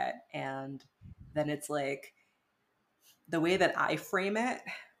side of it, and then it's like the way that I frame it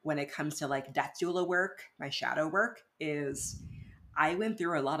when it comes to like death doula work, my shadow work, is I went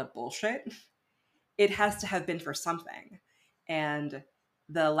through a lot of bullshit. It has to have been for something. And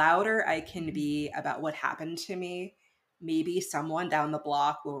the louder I can Mhm. be about what happened to me, maybe someone down the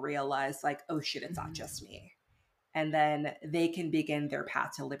block will realize, like, oh shit, it's not Mhm. just me. And then they can begin their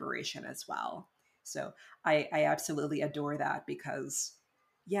path to liberation as well. So I absolutely adore that because,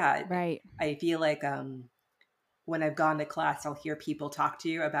 yeah, Right. I feel like when I've gone to class, I'll hear people talk to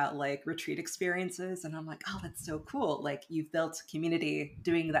you about like retreat experiences. And I'm like, oh, that's so cool. Like you've built community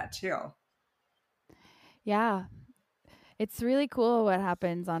doing that too. Yeah. It's really cool what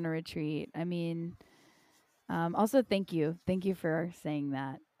happens on a retreat. I mean, also thank you. Thank you for saying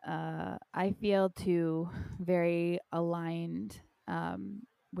that. I feel too very aligned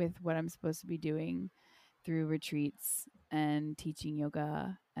with what I'm supposed to be doing through retreats and teaching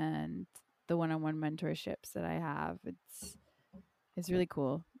yoga. and the one-on-one mentorships that I have. It's really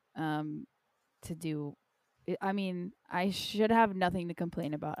cool to do. I mean, I should have nothing to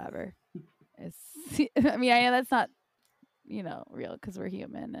complain about ever. It's, I mean, I know that's not, real because we're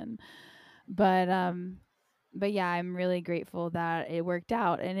human, but but yeah, I'm really grateful that it worked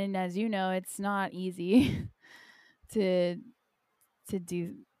out. And then, as you know, it's not easy to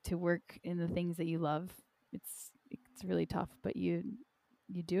do to work in the things that you love. It's really tough, but you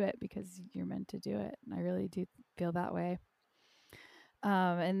do it because you're meant to do it. And I really do feel that way.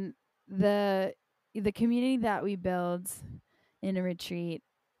 And the community that we build in a retreat,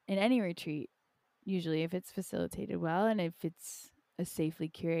 in any retreat, usually if it's facilitated well and if it's a safely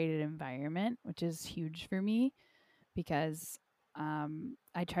curated environment, which is huge for me because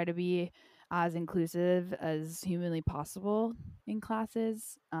I try to be as inclusive as humanly possible in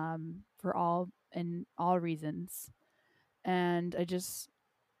classes for all reasons. And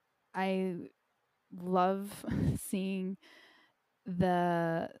I love seeing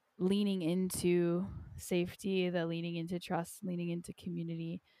the leaning into safety, the leaning into trust, leaning into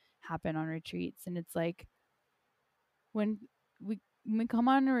community happen on retreats. And it's like when we come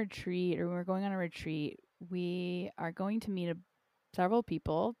on a retreat or when we're going on a retreat, we are going to meet several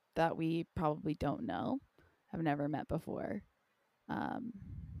people that we probably don't know, have never met before. Um,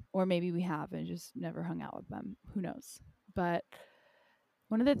 or maybe we have and just never hung out with them. Who knows? But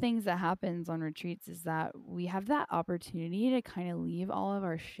one of the things that happens on retreats is that we have that opportunity to kind of leave all of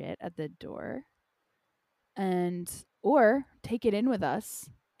our shit at the door and or take it in with us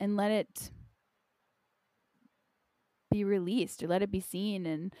and let it be released or let it be seen.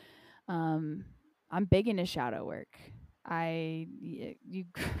 And I'm big into shadow work. You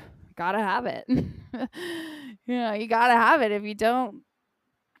gotta have it. You gotta have it. If you don't,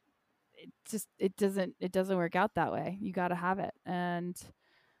 it doesn't work out that way. You gotta have it. And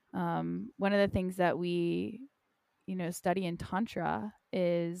one of the things that we study in tantra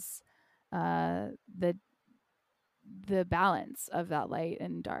is uh the the balance of that light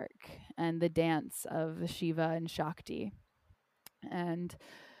and dark and the dance of Shiva and Shakti, and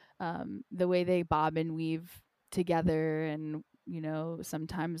the way they bob and weave together. And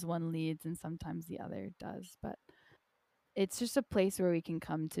sometimes one leads and sometimes the other does, but it's just a place where we can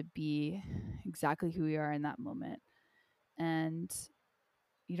come to be exactly who we are in that moment. And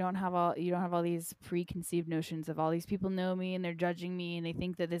you don't have all these preconceived notions of all these people know me and they're judging me and they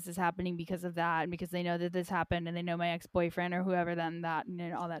think that this is happening because of that and because they know that this happened and they know my ex-boyfriend or whoever, then that,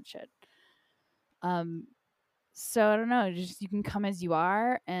 and all that shit. So I don't know, just you can come as you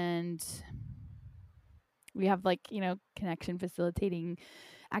are. And we have connection facilitating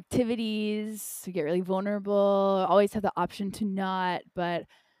activities to get really vulnerable. Always have the option to not, but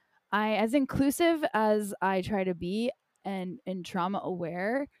as inclusive as I try to be and trauma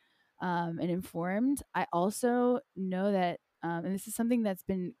aware and informed, I also know that, and this is something that's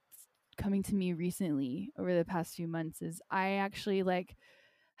been coming to me recently over the past few months, is I actually I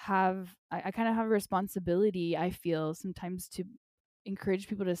kind of have a responsibility, I feel sometimes, to encourage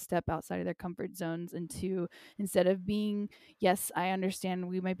people to step outside of their comfort zones and to, instead of being, yes, I understand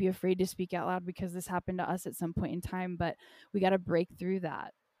we might be afraid to speak out loud because this happened to us at some point in time, but we got to break through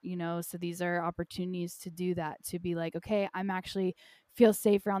that. So these are opportunities to do that, to be like, okay, I'm actually feel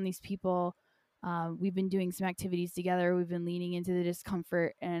safe around these people. We've been doing some activities together, we've been leaning into the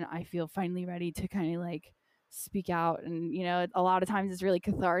discomfort, and I feel finally ready to kind of speak out. And a lot of times it's really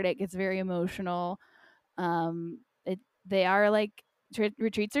cathartic, it's very emotional. They are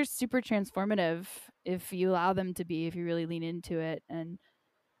retreats are super transformative if you allow them to be, if you really lean into it. And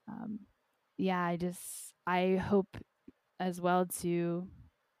yeah, I hope as well to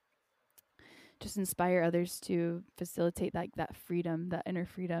just inspire others to facilitate that freedom, that inner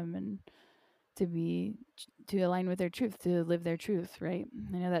freedom, and to align with their truth, to live their truth, right?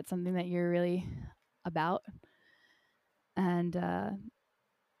 I know that's something that you're really about. And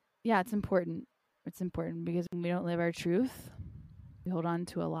yeah, it's important. It's important because when we don't live our truth, we hold on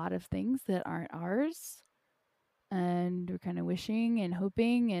to a lot of things that aren't ours. And we're kind of wishing and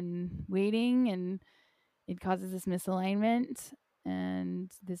hoping and waiting, and it causes this misalignment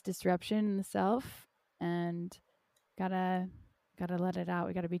and this disruption in the self. And gotta let it out.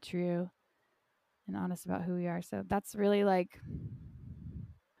 We gotta be true and honest about who we are. So that's really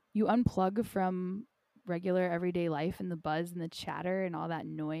you unplug from regular everyday life and the buzz and the chatter and all that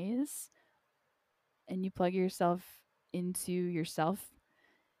noise, and you plug yourself into yourself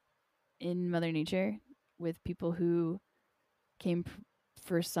in Mother Nature with people who came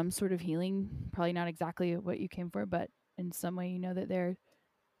for some sort of healing, probably not exactly what you came for, but in some way that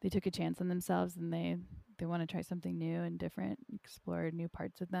they took a chance on themselves and they they want to try something new and different, explore new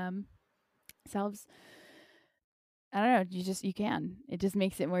parts of themselves. I don't know, you can. It just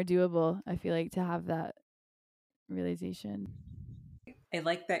makes it more doable, I feel like, to have that realization. I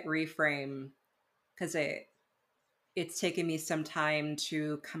like that reframe because it's taken me some time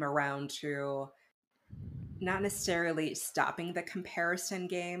to come around to not necessarily stopping the comparison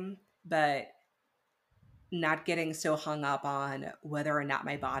game, but not getting so hung up on whether or not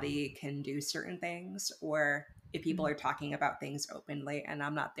my body can do certain things, or if people Mhm. are talking about things openly and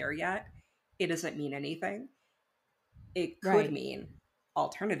I'm not there yet, it doesn't mean anything. It could Right. mean,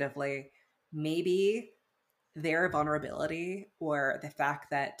 alternatively, maybe their vulnerability or the fact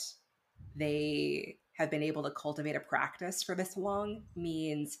that they have been able to cultivate a practice for this long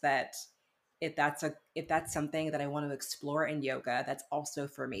means that if that's something that I want to explore in yoga, that's also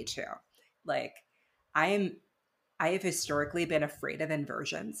for me too. Like I am I have historically been afraid of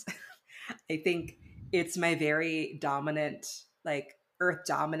inversions. I think it's my very dominant, like earth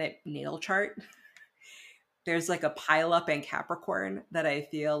dominant natal chart. There's like a pile up in Capricorn that I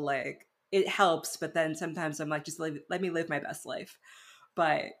feel like it helps, but then sometimes I'm like, just let me live my best life.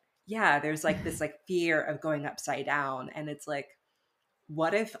 But yeah, there's like this like fear of going upside down. And it's like,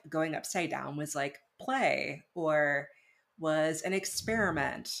 what if going upside down was like play or was an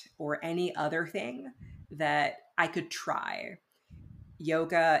experiment or any other thing that I could try?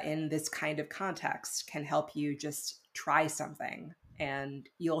 Yoga in this kind of context can help you just try something and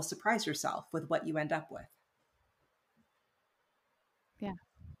you'll surprise yourself with what you end up with. Yeah.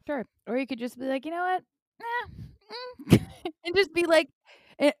 Sure. Or you could just be like, "You know what? Nah, and just be like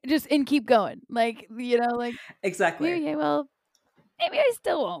and keep going. Like, like, Exactly. maybe I will, maybe I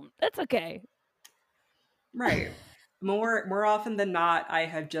still won't. That's okay." Right. More often than not, I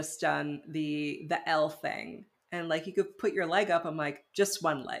have just done the L thing. And like you could put your leg up, I'm like, just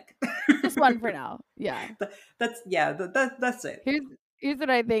one leg. Just one for now. Yeah. That's yeah, that's it. Here's here's what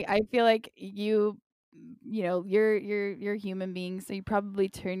I think. I feel like you're human beings, so you probably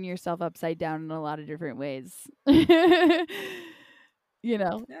turn yourself upside down in a lot of different ways.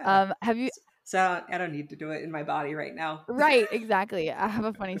 Yeah. Have you So I don't need to do it in my body right now. Right, exactly. I have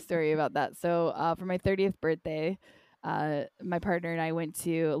a funny story about that. So, for my 30th birthday, my partner and I went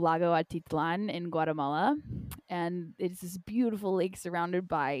to Lago Atitlan in Guatemala, and it's this beautiful lake surrounded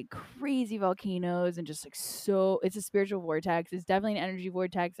by crazy volcanoes and just like it's a spiritual vortex. It's definitely an energy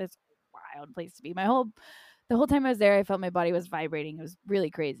vortex. It's a wild place to be. The whole time I was there, I felt my body was vibrating. It was really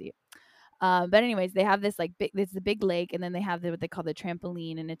crazy. But anyways, they have this like big, it's a big lake, and then they have what they call the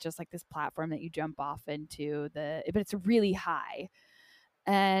trampoline, and it's just like this platform that you jump off into but it's really high.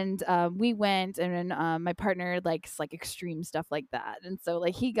 And we went, and then my partner likes like extreme stuff like that, and so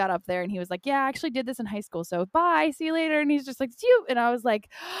like he got up there and he was like, "Yeah, I actually did this in high school, so bye, see you later." And he's just like, "Phew," and I was like,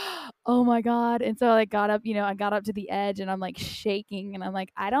 "Oh my god!" And so I got up, I got up to the edge, and I'm like shaking, and I'm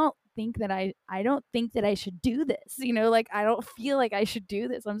like, I don't think that I should do this, like I don't feel like I should do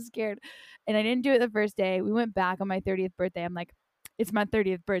this. I'm scared, and I didn't do it the first day. We went back on my 30th birthday. I'm like, it's my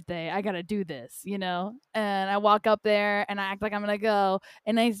 30th birthday. I gotta do this. And I walk up there and I act like I'm gonna go,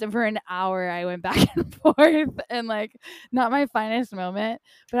 and for an hour, I went back and forth, and like, not my finest moment.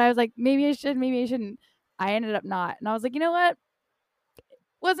 But I was like, maybe I should, maybe I shouldn't. I ended up not. And I was like, you know what?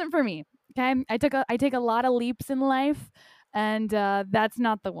 Wasn't for me. Okay. I take a lot of leaps in life, and that's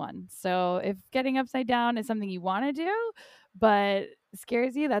not the one. So if getting upside down is something you want to do, but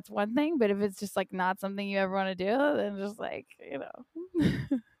scares you, that's one thing. But if it's just like not something you ever want to do, then just like.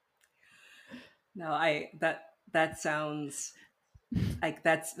 No, that sounds like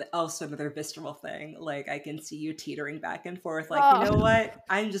that's also another visceral thing. Like I can see you teetering back and forth like, you Oh. know what?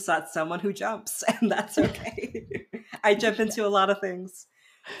 I'm just not someone who jumps and that's okay. I jump into a lot of things.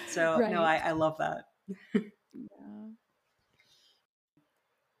 So no, Right. I love that. Yeah.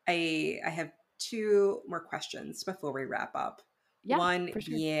 I have two more questions before we wrap up. Yeah, One for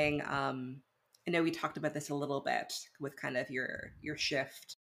sure. being, I know we talked about this a little bit with kind of your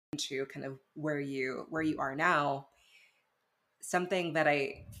shift into kind of where you are now. Something that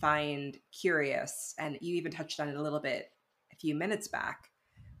I find curious, and you even touched on it a little bit a few minutes back.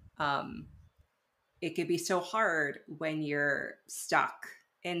 Um, it could be so hard when you're stuck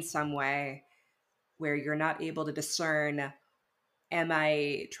in some way where you're not able to discern, am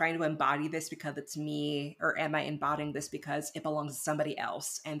I trying to embody this because it's me, or am I embodying this because it belongs to somebody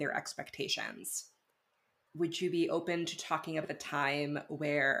else and their expectations? Would you be open to talking about a time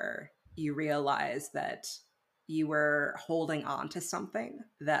where you realized that you were holding on to something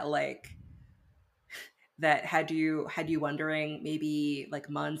that had you wondering, maybe like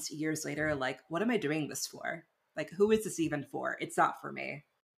months, years later, like, what am I doing this for? Like, who is this even for? It's not for me.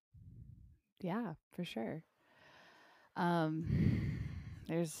 Yeah, for sure. Um,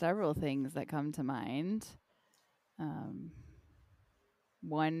 there's several things that come to mind. Um,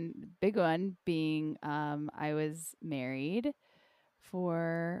 one big one being I was married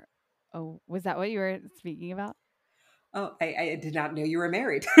for, oh, was that what you were speaking about? Oh, I did not know you were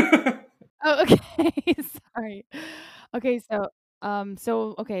married. Oh, okay. Sorry. Okay,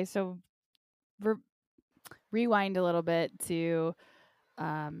 so re- rewind a little bit to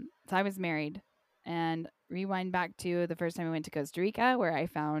so I was married, and rewind back to the first time I went to Costa Rica, where I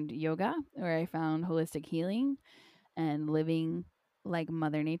found yoga, where I found holistic healing and living like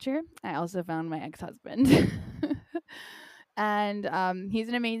Mother Nature. I also found my ex-husband. And he's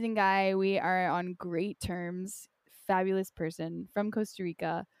an amazing guy. We are on great terms. Fabulous person from Costa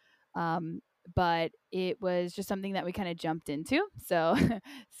Rica. Um, but it was just something that we kind of jumped into. So,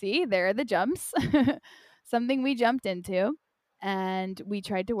 see, there are the jumps. Something we jumped into, and we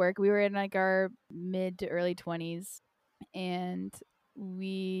tried to work. We were in like our mid to early 20s, and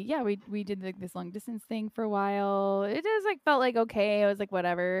we did like this long distance thing for a while. It just like felt like okay. I was like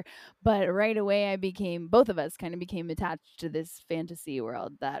whatever, but right away I became both of us kind of became attached to this fantasy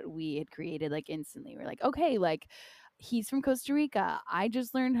world that we had created like instantly. We're like, okay, like he's from Costa Rica. I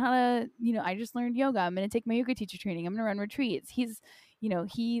just learned how to, I just learned yoga. I'm going to take my yoga teacher training. I'm going to run retreats. He's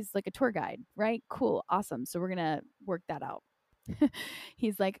like a tour guide, right? Cool. Awesome. So we're going to work that out.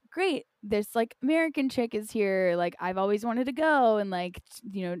 He's like, great, this like American chick is here, like I've always wanted to go and like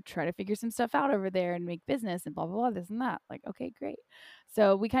try to figure some stuff out over there and make business and blah blah blah, this and that. Like, okay, great.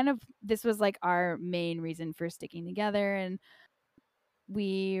 So we kind of, this was like our main reason for sticking together, and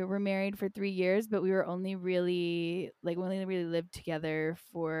we were married for 3 years, but we were only really like we only really lived together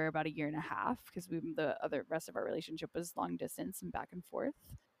for about a year and a half because the other rest of our relationship was long distance and back and forth.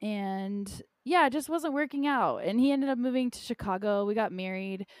 And yeah, it just wasn't working out. And he ended up moving to Chicago. We got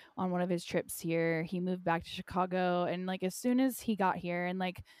married on one of his trips here. He moved back to Chicago, and like as soon as he got here, and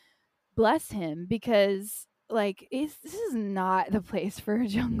like bless him, because like this is not the place for a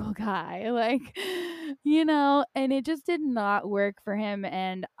jungle guy, like and it just did not work for him.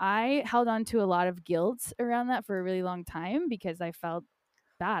 And I held on to a lot of guilt around that for a really long time because I felt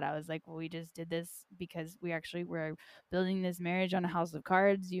bad. I was like, well, we just did this because we actually were building this marriage on a house of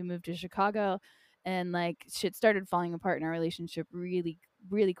cards. You moved to Chicago, and like shit started falling apart in our relationship really,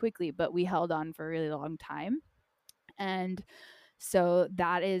 really quickly, but we held on for a really long time. And so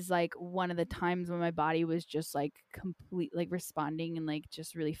that is like one of the times when my body was just like complete, like responding and like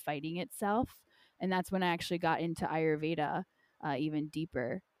just really fighting itself. And that's when I actually got into Ayurveda even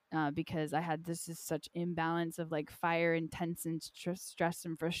deeper. Because I had this is such imbalance of like fire, intense and stress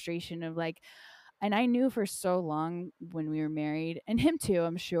and frustration of like, and I knew for so long when we were married, and him too,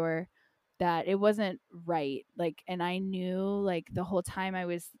 I'm sure, that it wasn't right. Like, and I knew like the whole time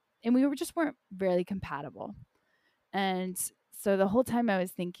and we were just weren't really compatible. And so the whole time I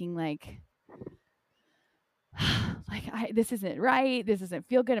was thinking like this isn't right. This doesn't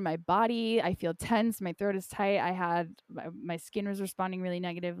feel good in my body. I feel tense. My throat is tight. My skin was responding really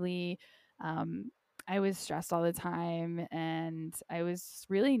negatively. Um, I was stressed all the time, and I was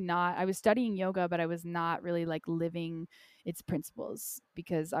really not. I was studying yoga, but I was not really like living its principles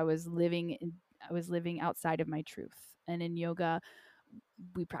because I was living outside of my truth. And in yoga,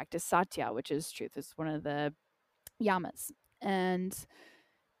 we practice satya, which is truth. It's one of the yamas. And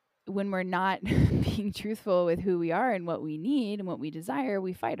when we're not being truthful with who we are and what we need and what we desire,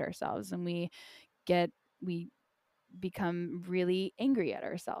 we fight ourselves, and get we become really angry at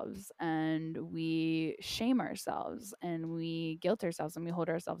ourselves, and we shame ourselves, and we guilt ourselves, and we hold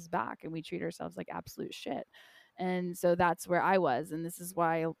ourselves back, and we treat ourselves like absolute shit. And so that's where I was, and this is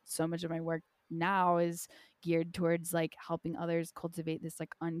why so much of my work now is geared towards like helping others cultivate this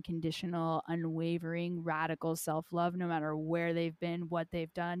like unconditional, unwavering, radical self-love, no matter where they've been, what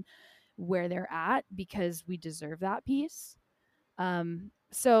they've done, where they're at, because we deserve that peace.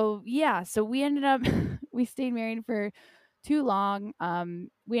 So yeah, so we ended up we stayed married for too long.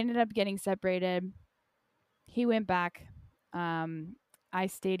 We ended up getting separated. He went back. I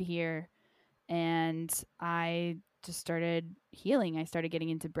stayed here, and I just started healing. I started getting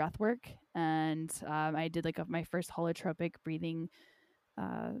into breath work, and I did like my first holotropic breathing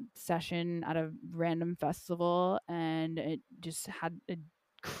session at a random festival, and it just had a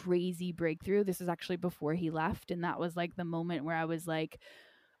crazy breakthrough. This is actually before he left, and that was like the moment where I was like,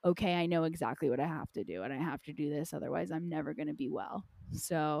 okay, I know exactly what I have to do, and I have to do this, otherwise I'm never going to be well.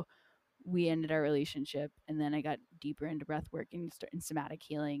 So we ended our relationship, and then I got deeper into breath work and somatic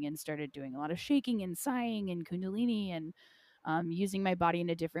healing, and started doing a lot of shaking and sighing and kundalini, and using my body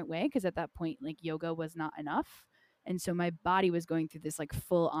in a different way, because at that point like yoga was not enough. And so my body was going through this like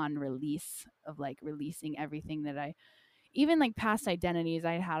full on release of like releasing everything that I, even like past identities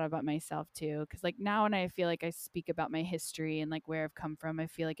I had about myself too. Cause like now when I feel like I speak about my history and like where I've come from, I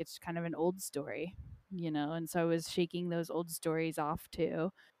feel like it's kind of an old story, you know? And so I was shaking those old stories off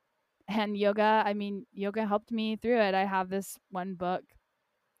too. And yoga, I mean, yoga helped me through it. I have this one book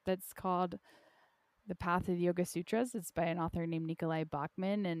that's called The Path of the Yoga Sutras. It's by an author named Nikolai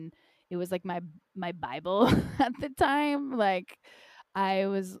Bachman, and it was like my Bible at the time. Like I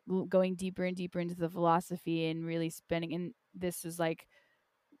was going deeper and deeper into the philosophy and really spending. And this is like,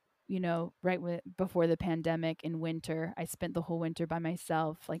 you know, before the pandemic in winter. I spent the whole winter by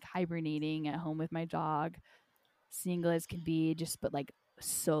myself, like hibernating at home with my dog, single as could be, just but like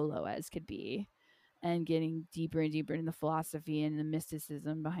solo as could be, and getting deeper and deeper into the philosophy and the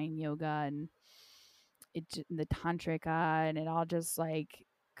mysticism behind yoga and the tantrika, and it all just like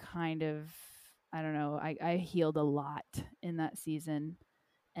kind of, I don't know, I healed a lot in that season.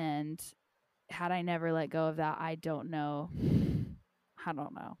 And had I never let go of that, I don't know. I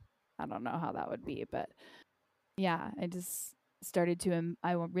don't know. I don't know how that would be, but yeah, I just started to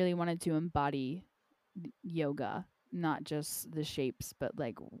really wanted to embody yoga, not just the shapes, but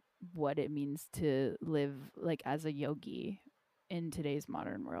like what it means to live like as a yogi in today's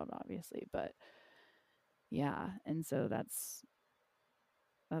modern world, obviously. But yeah, and so that's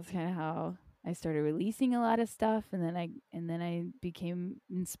kind of how I started releasing a lot of stuff, and then I became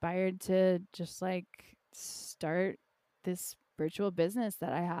inspired to just like start this virtual business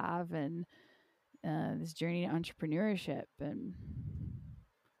that I have, and this journey to entrepreneurship. And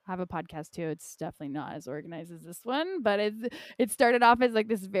I have a podcast too. It's definitely not as organized as this one, but it started off as like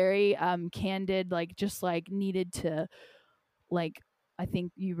this very candid, like just like needed to like, I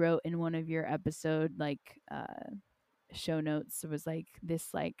think you wrote in one of your episode like show notes, it was like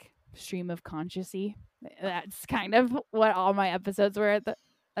this like stream of consciousy. That's kind of what all my episodes were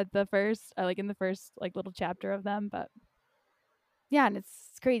at the first, like in the first like little chapter of them. But yeah, and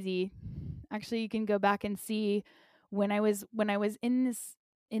it's crazy. Actually, you can go back and see when I was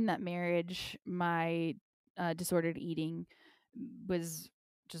in that marriage, my disordered eating was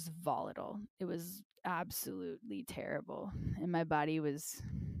just volatile. It was absolutely terrible, and my body was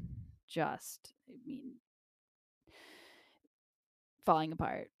just, I mean, falling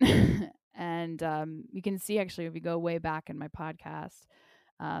apart. And you can see actually if you go way back in my podcast,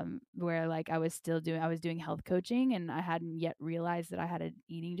 where like I was doing health coaching, and I hadn't yet realized that I had an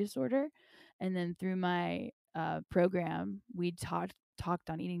eating disorder. And then through my program, we talked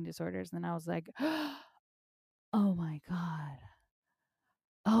on eating disorders, and then I was like, oh my god,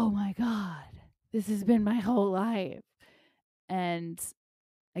 oh my god, this has been my whole life. And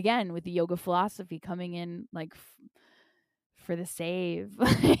again, with the yoga philosophy coming in like for the save,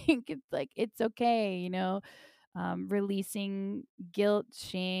 like it's okay, you know, releasing guilt,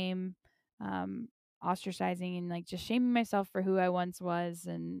 shame, um, ostracizing, and like just shaming myself for who I once was,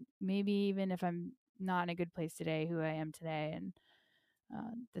 and maybe even if I'm not in a good place today, who I am today. And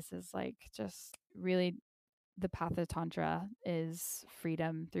this is like just really the path of Tantra is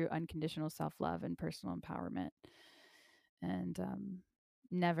freedom through unconditional self love and personal empowerment, and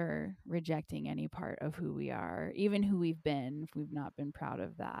never rejecting any part of who we are, even who we've been, if we've not been proud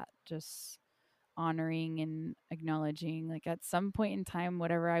of that. Just honoring and acknowledging, like at some point in time,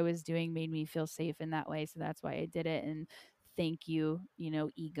 whatever I was doing made me feel safe in that way. So that's why I did it. And thank you, you know,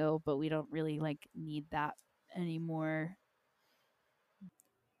 ego, but we don't really like need that anymore.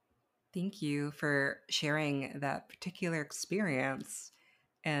 Thank you for sharing that particular experience.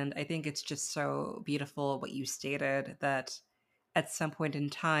 And I think it's just so beautiful what you stated that at some point in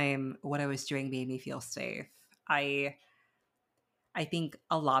time, what I was doing made me feel safe. I I think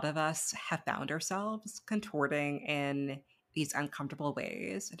a lot of us have found ourselves contorting in these uncomfortable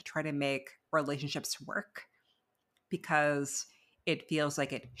ways to try to make relationships work because it feels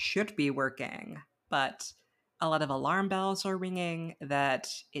like it should be working, but a lot of alarm bells are ringing that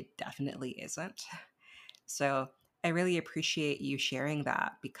it definitely isn't. So I really appreciate you sharing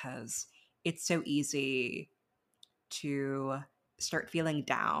that because it's so easy to start feeling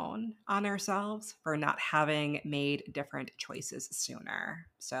down on ourselves for not having made different choices sooner.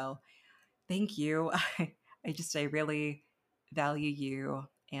 So thank you. I really value you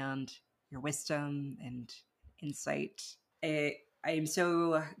and your wisdom and insight. I am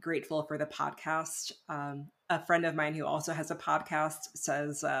so grateful for the podcast. A friend of mine who also has a podcast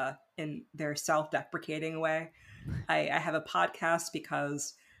says, in their self deprecating way, I have a podcast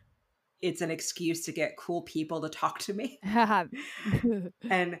because it's an excuse to get cool people to talk to me.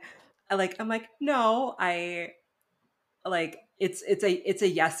 And I'm like, no, I like it's a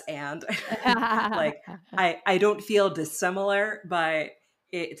yes and like I don't feel dissimilar, but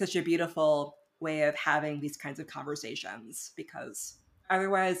it's such a beautiful way of having these kinds of conversations because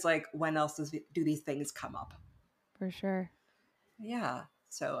otherwise, like, when else do these things come up? For sure. Yeah.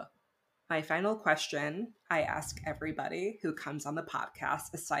 So my final question I ask everybody who comes on the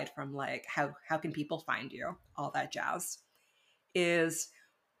podcast, aside from like how can people find you, all that jazz, is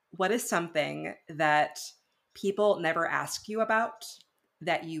what is something that people never ask you about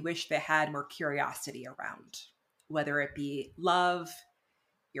that you wish they had more curiosity around? Whether it be love,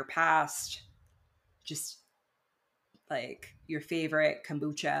 your past, just like your favorite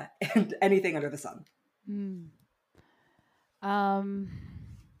kombucha, and anything under the sun. Mm.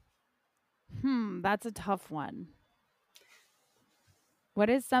 That's a tough one. What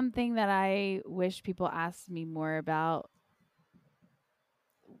is something that I wish people asked me more about?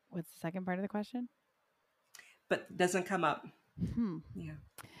 What's the second part of the question? But doesn't come up. Hmm. Yeah.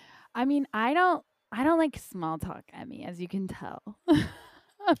 I mean, I don't like small talk, Emmy, as you can tell.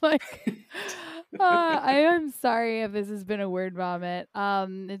 I'm like, I am sorry if this has been a word vomit. It's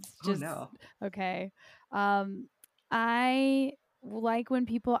Oh just no. okay. I like when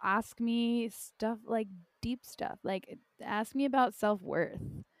people ask me stuff like deep stuff, like ask me about self-worth.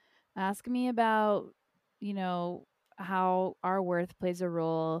 Ask me about, you know, how our worth plays a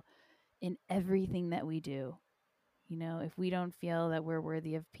role in everything that we do. If we don't feel that we're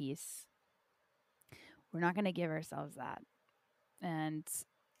worthy of peace, we're not going to give ourselves that. And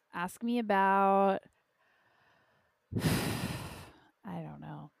ask me about, I don't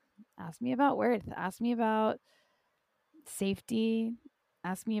know, ask me about worth, ask me about safety,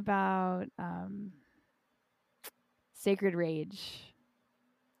 ask me about sacred rage.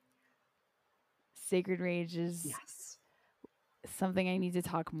 Sacred rage is Yes. something I need to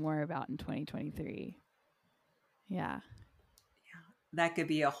talk more about in 2023. Yeah. That could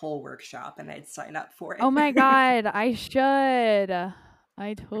be a whole workshop and I'd sign up for Oh it. my God, I should.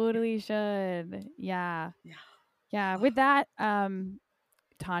 I totally should. Yeah. Yeah. Yeah. With that,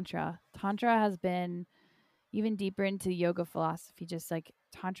 Tantra. Tantra has been even deeper into yoga philosophy, just like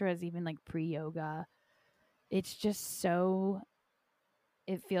Tantra is even like pre yoga. It's just so,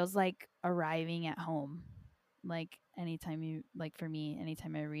 it feels like arriving at home. Like anytime you, like for me,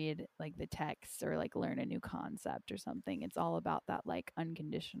 anytime I read like the text or like learn a new concept or something, it's all about that like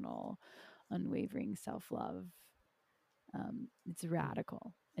unconditional, unwavering self love. It's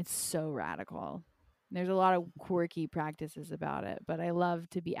radical. It's so radical. There's a lot of quirky practices about it, but I love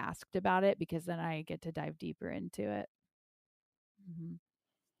to be asked about it because then I get to dive deeper into it. Mm-hmm.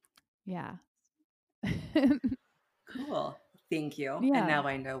 Yeah. Cool. Thank you. And Yeah. now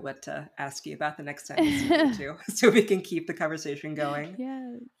I know what to ask you about the next time I see you too, so we can keep the conversation going.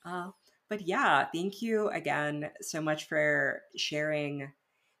 Yeah. Uh, but yeah, thank you again so much for sharing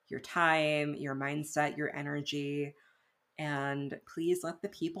your time, your mindset, your energy, and please let the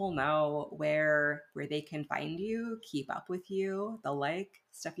people know where they can find you, keep up with you, the like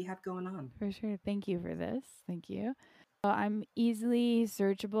stuff you have going on. For sure. Thank you for this. Thank you. I'm easily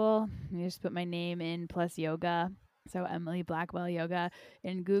searchable. You just put my name in plus yoga. So Emily Blackwell Yoga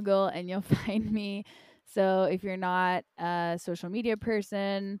in Google and you'll find me. So if you're not a social media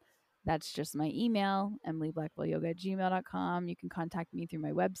person, that's just my email, emilyblackwellyoga@gmail.com. You can contact me through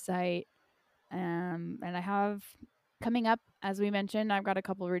my website. And I have coming up, as we mentioned, I've got a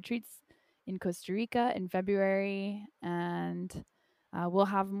couple of retreats in Costa Rica in February, and we'll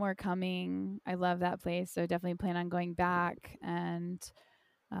have more coming. I love that place, so definitely plan on going back. And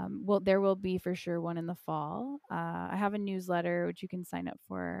there will be for sure one in the fall. I have a newsletter which you can sign up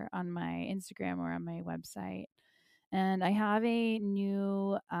for on my Instagram or on my website. And I have a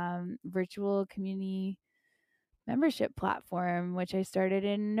new virtual community membership platform, which I started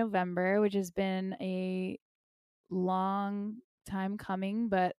in November, which has been a long time coming,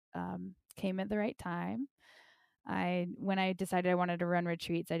 but came at the right time. When I decided I wanted to run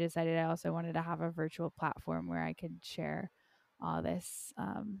retreats, I decided I also wanted to have a virtual platform where I could share all this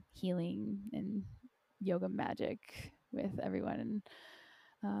healing and yoga magic with everyone.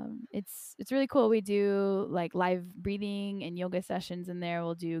 And it's really cool. We do like live breathing and yoga sessions in there.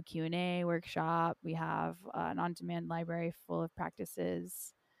 We'll do Q&A workshop. We have an on-demand library full of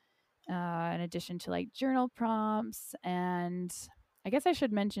practices, in addition to like journal prompts. And I guess I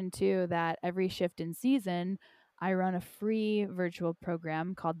should mention too that every shift in season, I run a free virtual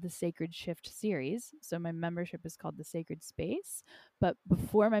program called the Sacred Shift Series. So my membership is called the Sacred Space. But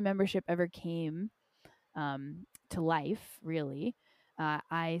before my membership ever came to life, really,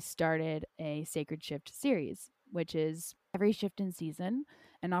 I started a Sacred Shift series, which is every shift in season,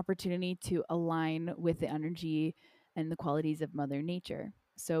 an opportunity to align with the energy and the qualities of Mother Nature.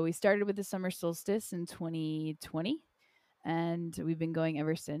 So we started with the summer solstice in 2020, and we've been going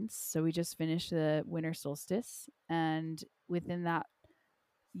ever since. So we just finished the winter solstice, and within that,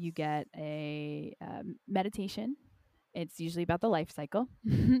 you get a meditation. It's usually about the life cycle.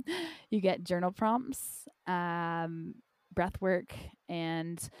 You get journal prompts, breath work,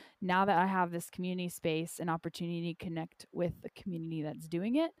 and now that I have this community space and opportunity to connect with the community that's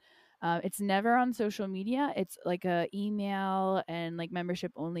doing it, it's never on social media. It's like a email and like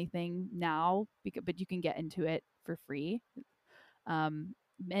membership only thing now, but you can get into it for free. Um,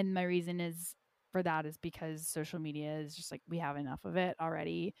 and my reason is for that is because social media is just like we have enough of it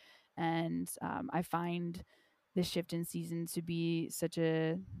already, and I find this shift in season to be such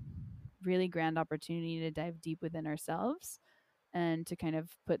a really grand opportunity to dive deep within ourselves and to kind of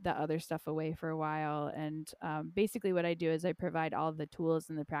put that other stuff away for a while. And basically, what I do is I provide all the tools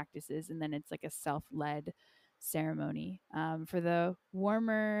and the practices, and then it's like a self-led ceremony. For the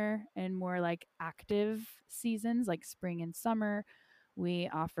warmer and more like active seasons, like spring and summer, we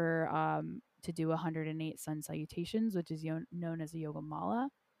offer to do 108 sun salutations, which is known as a yoga mala.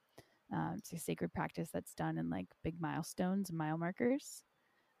 It's a sacred practice that's done in like big milestones, mile markers.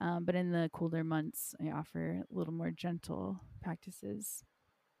 But in the cooler months, I offer a little more gentle practices.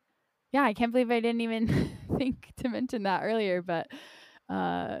 Yeah, I can't believe I didn't even think to mention that earlier, but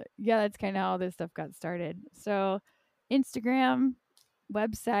yeah, that's kind of how this stuff got started. So, Instagram,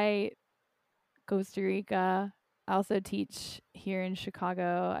 website, Costa Rica. I also teach here in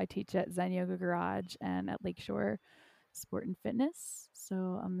Chicago. I teach at Zen Yoga Garage and at Lakeshore Sport and Fitness.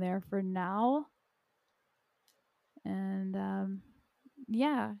 So I'm there for now. And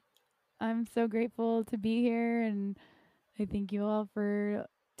yeah, I'm so grateful to be here. And I thank you all for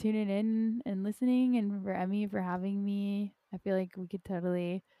tuning in and listening, and for Emmy for having me. I feel like we could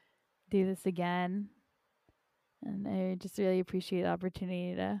totally do this again. And I just really appreciate the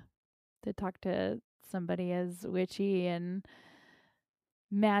opportunity to talk to somebody as witchy and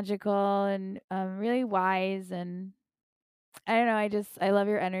magical and really wise. And I don't know, I love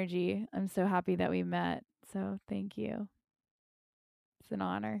your energy. I'm so happy that we met. So thank you. It's an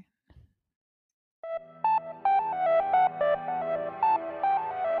honor.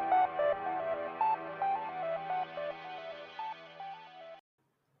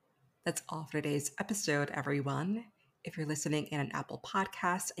 That's all for today's episode, everyone. If you're listening in an Apple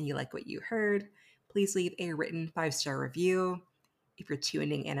Podcast and you like what you heard, please leave a written 5-star review. If you're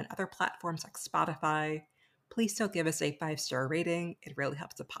tuning in on other platforms like Spotify, please still give us a 5-star rating. It really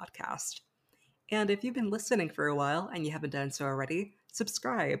helps the podcast. And if you've been listening for a while and you haven't done so already,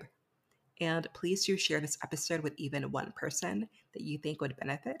 subscribe. And please do share this episode with even one person that you think would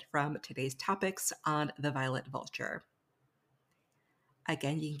benefit from today's topics on the Violet Vulture.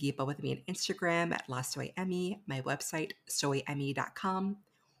 Again, you can keep up with me on Instagram at LaSoyEmmy, my website, soyemmy.com,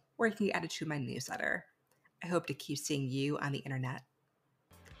 or you can get added to my newsletter. I hope to keep seeing you on the internet.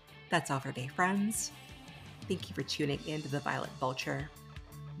 That's all for today, friends. Thank you for tuning in to the Violet Vulture.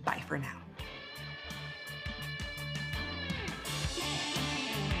 Bye for now.